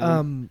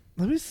 Yeah.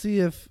 Let me see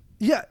if...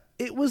 Yeah,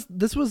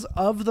 this was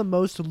of the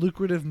most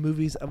lucrative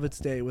movies of its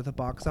day with a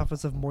box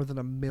office of more than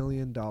 $1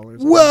 million.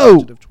 Whoa! A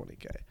budget of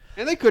 $20K.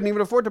 And they couldn't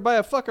even afford to buy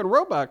a fucking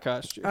robot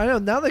costume. I know.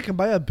 Now they can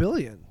buy $1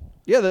 billion.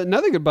 Yeah, now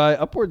they could buy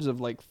upwards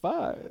of like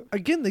 5.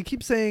 Again, they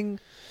keep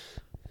saying,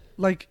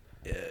 like...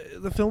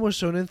 the film was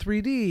shown in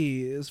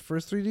 3D, his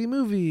first 3D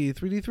movie,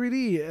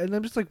 3D, and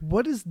I'm just like,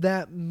 what does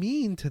that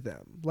mean to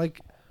them?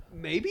 Like,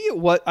 maybe it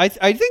was. I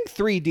think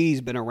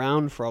 3D's been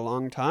around for a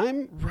long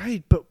time,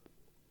 right? But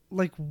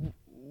like,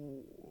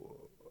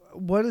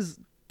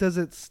 does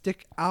it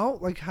stick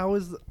out? Like, how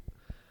is?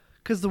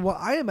 Because what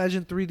I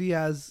imagine 3D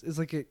as is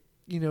like it,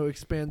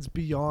 expands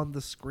beyond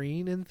the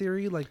screen in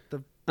theory, like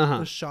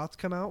the shots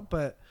come out,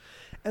 but.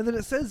 And then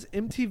it says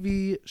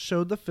MTV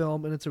showed the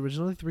film in its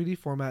originally 3D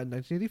format in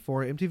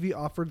 1984. MTV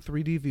offered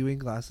 3D viewing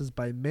glasses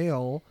by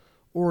mail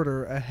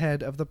order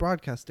ahead of the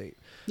broadcast date.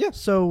 Yeah.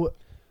 So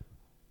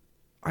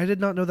I did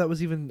not know that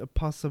was even a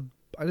possible.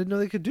 I didn't know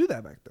they could do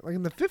that back then, like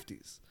in the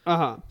 50s.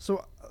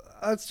 So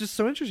that's just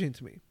so interesting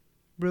to me.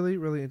 Really,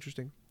 really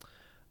interesting.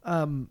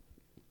 Now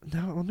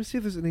let me see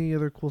if there's any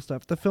other cool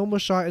stuff. The film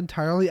was shot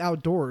entirely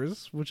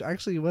outdoors, which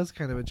actually was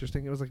kind of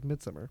interesting. It was like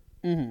midsummer.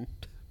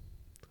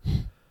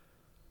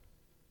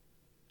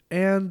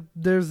 And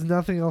there's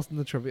nothing else in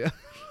the trivia.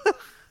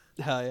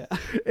 Hell yeah.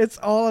 It's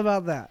all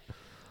about that.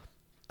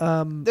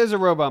 There's a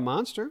robot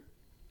monster.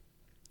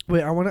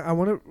 Wait, I want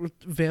to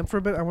vamp for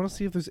a bit. I want to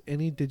see if there's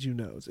any did you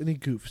knows, any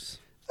goofs.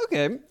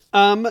 Okay.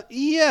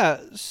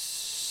 Yeah.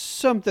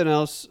 Something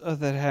else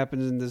that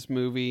happens in this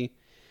movie.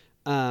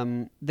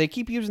 They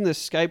keep using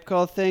this Skype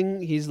call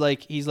thing. He's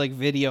like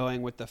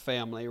videoing with the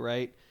family,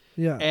 right?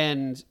 Yeah.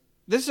 And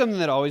this is something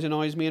that always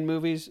annoys me in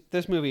movies.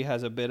 This movie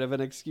has a bit of an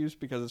excuse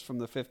because it's from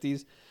the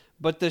 50s.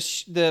 But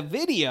the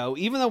video,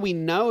 even though we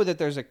know that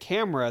there's a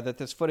camera that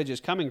this footage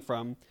is coming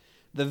from,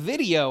 the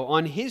video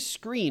on his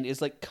screen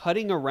is like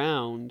cutting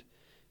around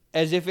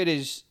as if it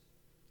is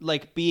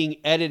like being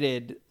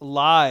edited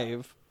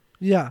live.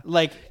 Yeah.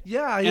 Like,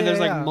 and there's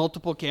like yeah.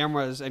 multiple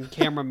cameras and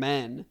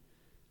cameramen.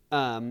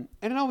 And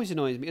it always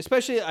annoys me,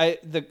 especially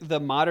the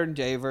modern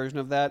day version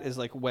of that is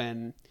like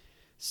when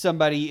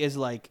somebody is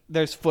like,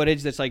 there's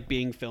footage that's like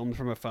being filmed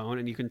from a phone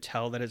and you can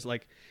tell that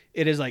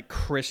it is like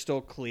crystal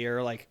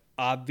clear, like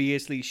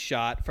obviously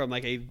shot from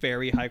like a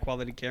very high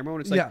quality camera.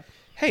 And it's like,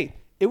 hey,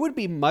 it would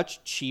be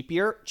much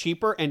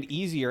cheaper and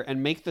easier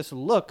and make this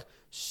look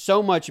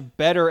so much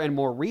better and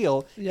more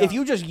real if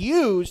you just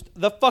used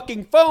the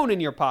fucking phone in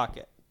your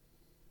pocket.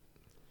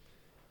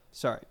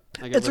 Sorry.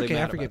 I get it's really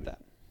okay. mad I forget about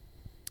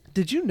that.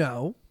 Did you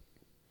know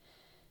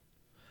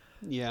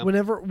Yeah.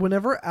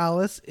 Whenever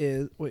Alice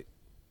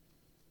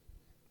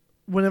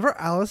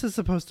is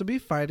supposed to be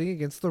fighting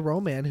against the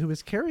Roman who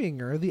is carrying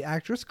her, the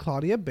actress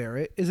Claudia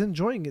Barrett is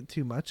enjoying it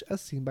too much,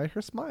 as seen by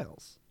her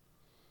smiles.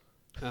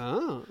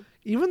 Oh.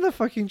 Even the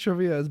fucking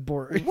trivia is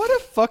boring. What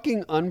a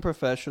fucking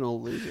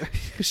unprofessional loser.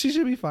 She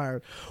should be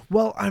fired.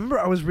 Well, I remember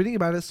I was reading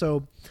about it.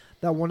 So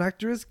that one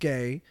actor is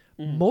gay.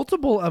 Mm-hmm.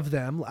 Multiple of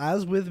them,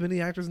 as with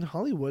many actors in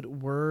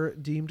Hollywood, were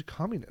deemed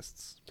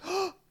communists.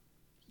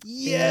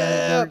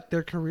 Yeah. And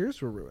their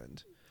careers were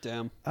ruined.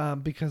 Damn.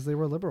 Because they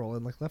were liberal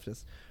and like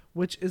leftists.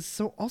 Which is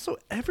so. Also,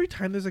 every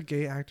time there's a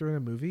gay actor in a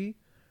movie,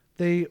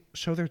 they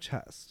show their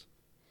chest.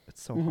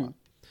 It's so hot.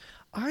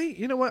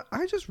 You know what?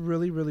 I just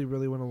really, really,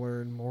 really want to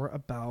learn more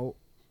about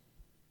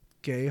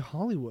gay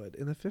Hollywood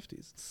in the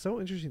 50s. It's so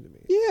interesting to me.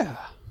 Yeah.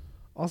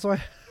 Also,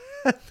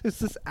 there's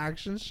this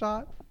action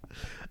shot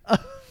of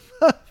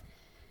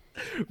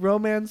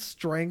Roman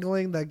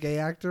strangling that gay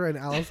actor and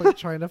Alice like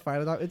trying to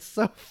fight it out. It's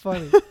so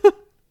funny.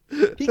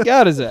 He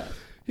got his ass.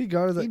 He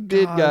got his ass. He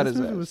did got this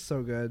his movie ass. was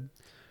so good.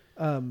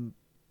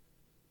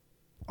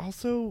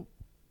 Also,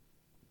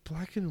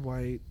 black and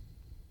white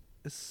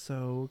is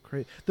so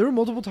great. There were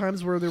multiple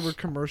times where there were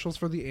commercials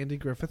for the Andy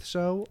Griffith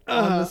Show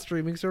on the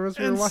streaming service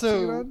we were watching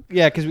it on.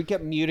 Yeah, because we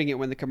kept muting it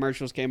when the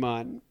commercials came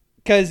on.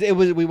 Because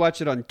we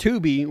watched it on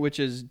Tubi, which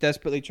is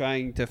desperately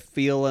trying to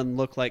feel and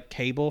look like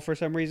cable for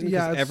some reason.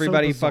 Yeah, it's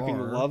everybody so fucking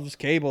bizarre. loves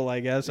cable, I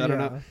guess. I don't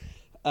know.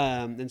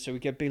 And so we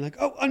kept being like,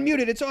 "Oh,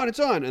 unmuted, it's on."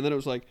 And then it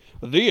was like,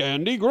 "The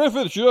Andy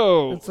Griffith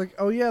Show." It's like,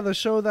 oh yeah, the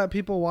show that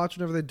people watch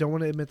whenever they don't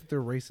want to admit that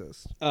they're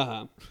racist.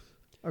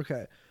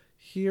 Okay,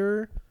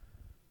 here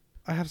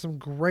I have some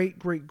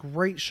great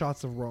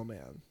shots of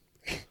Roman.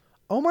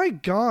 Oh my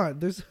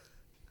god, there's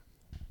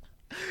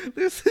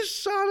a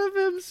shot of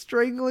him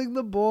strangling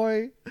the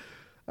boy.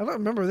 I don't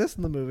remember this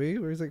in the movie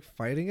where he's like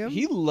fighting him.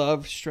 He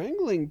loved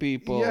strangling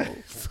people. Yeah,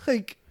 it's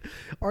like,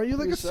 are you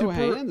like He's a so super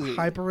handsy.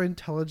 hyper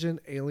intelligent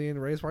alien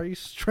race? Why are you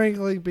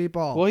strangling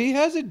people? Well, he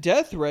has a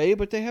death ray,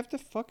 but they have to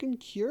fucking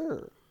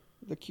cure.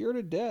 The cure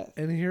to death.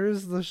 And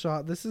here's the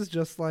shot. This is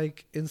just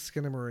like in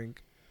Skinamarink.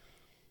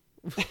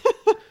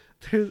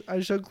 I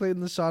showed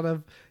Clayton the shot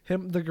of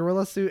him, the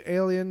gorilla suit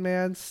alien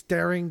man,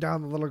 staring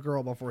down the little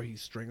girl before he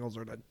strangles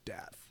her to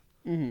death.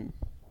 Mm-hmm.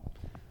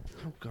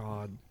 Oh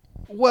God,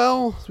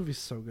 Well, this movie's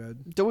so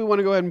good. don't we want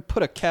to go ahead and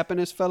put a cap in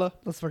this fella?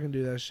 Let's fucking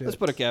do that shit. Let's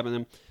put a cap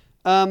in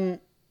him.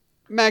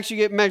 Max, you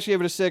gave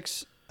it a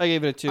 6. I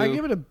gave it a 2. I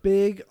give it a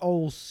big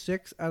old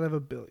 6 out of a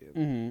billion.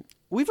 Mm-hmm.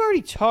 We've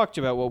already talked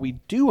about what we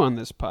do on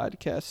this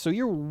podcast, so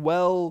you're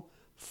well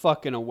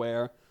fucking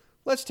aware.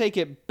 Let's take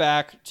it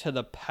back to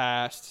the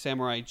past,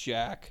 Samurai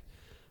Jack.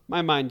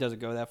 My mind doesn't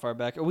go that far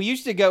back. We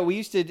used to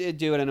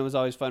do it, and it was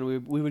always fun.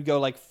 We would go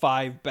like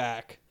 5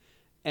 back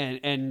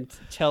and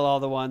tell all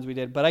the ones we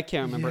did, but I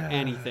can't remember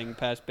anything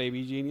past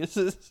Baby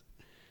Geniuses.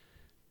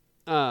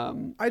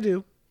 I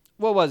do.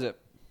 What was it?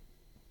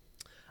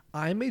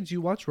 I made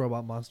you watch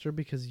Robot Monster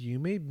because you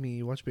made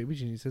me watch Baby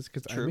Geniuses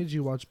because I made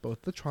you watch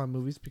both the Tron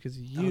movies because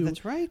you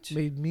that's right.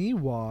 made me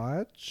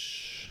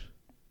watch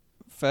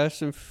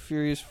Fast and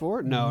Furious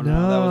 4? No, that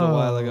was a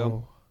while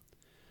ago.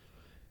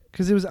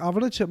 Because it was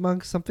Alvin and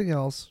Chipmunk, something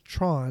else,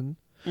 Tron.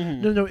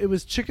 Mm-hmm. No, it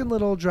was Chicken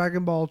Little,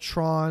 Dragon Ball,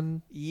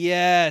 Tron.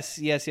 Yes.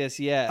 Fucking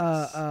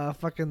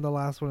the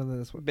last one and then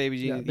this one. Baby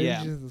Genius. Baby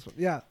Genius, this one.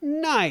 Yeah.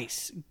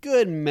 Nice.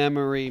 Good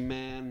memory,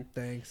 man.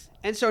 Thanks.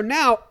 And so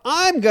now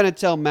I'm going to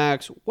tell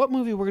Max what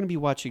movie we're going to be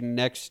watching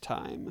next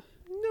time.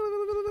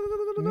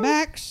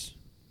 Max,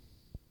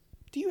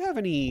 do you have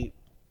any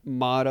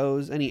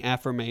mottos, any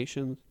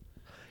affirmations?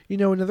 You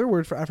know, another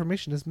word for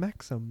affirmation is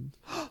maxim.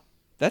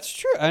 That's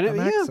true. I know. A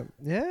maxim.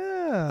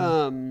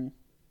 Yeah.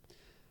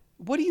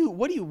 When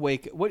you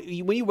wake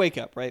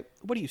up, right?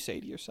 What do you say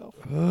to yourself?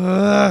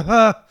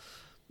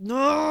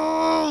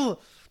 No.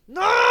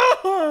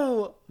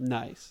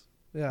 Nice.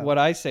 Yeah. What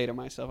I say to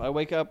myself, I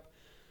wake up,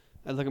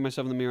 I look at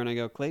myself in the mirror and I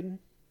go, Clayton,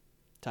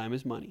 time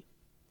is money.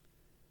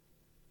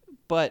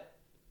 But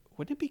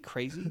wouldn't it be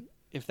crazy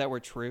if that were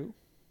true?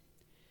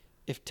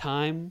 If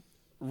time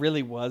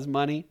really was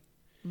money?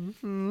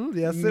 Mm-hmm.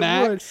 Yes,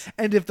 Max, it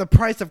would. And if the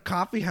price of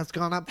coffee has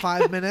gone up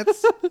 5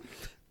 minutes,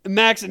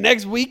 Max,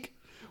 next week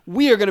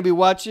we are going to be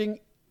watching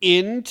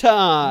In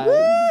Time.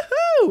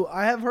 woohoo!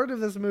 I have heard of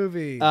this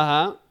movie.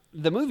 The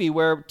movie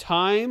where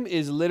time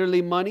is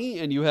literally money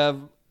and you have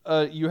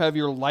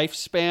your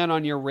lifespan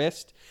on your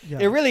wrist. Yeah.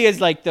 It really is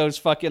like those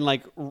fucking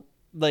like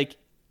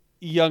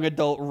young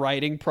adult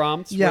writing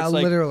prompts. Yeah, where it's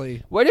like,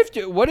 literally. What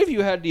if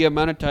you had the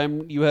amount of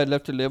time you had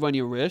left to live on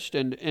your wrist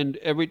and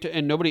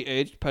nobody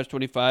aged past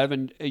 25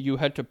 and you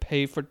had to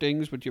pay for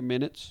things with your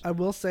minutes? I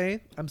will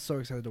say, I'm so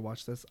excited to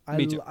watch this.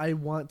 Me too. I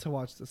want to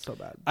watch this so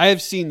bad. I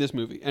have seen this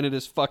movie and it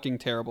is fucking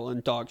terrible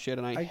and dog shit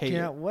and I hate it. I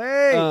can't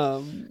wait.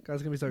 God,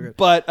 it's gonna be so good.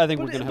 But I think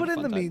we're gonna have a But fun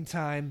in the time.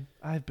 meantime,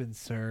 I've been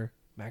Sir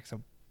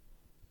Maxim.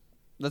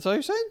 That's all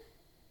you're saying?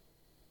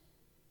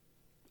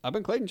 I've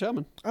been Clayton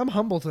Chapman. I'm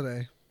humble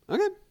today.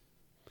 Okay.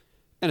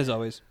 And as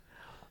always,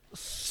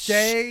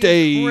 Stay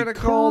stay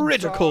critical,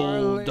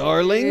 critical,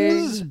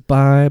 darlings.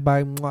 Bye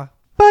bye. Mwah.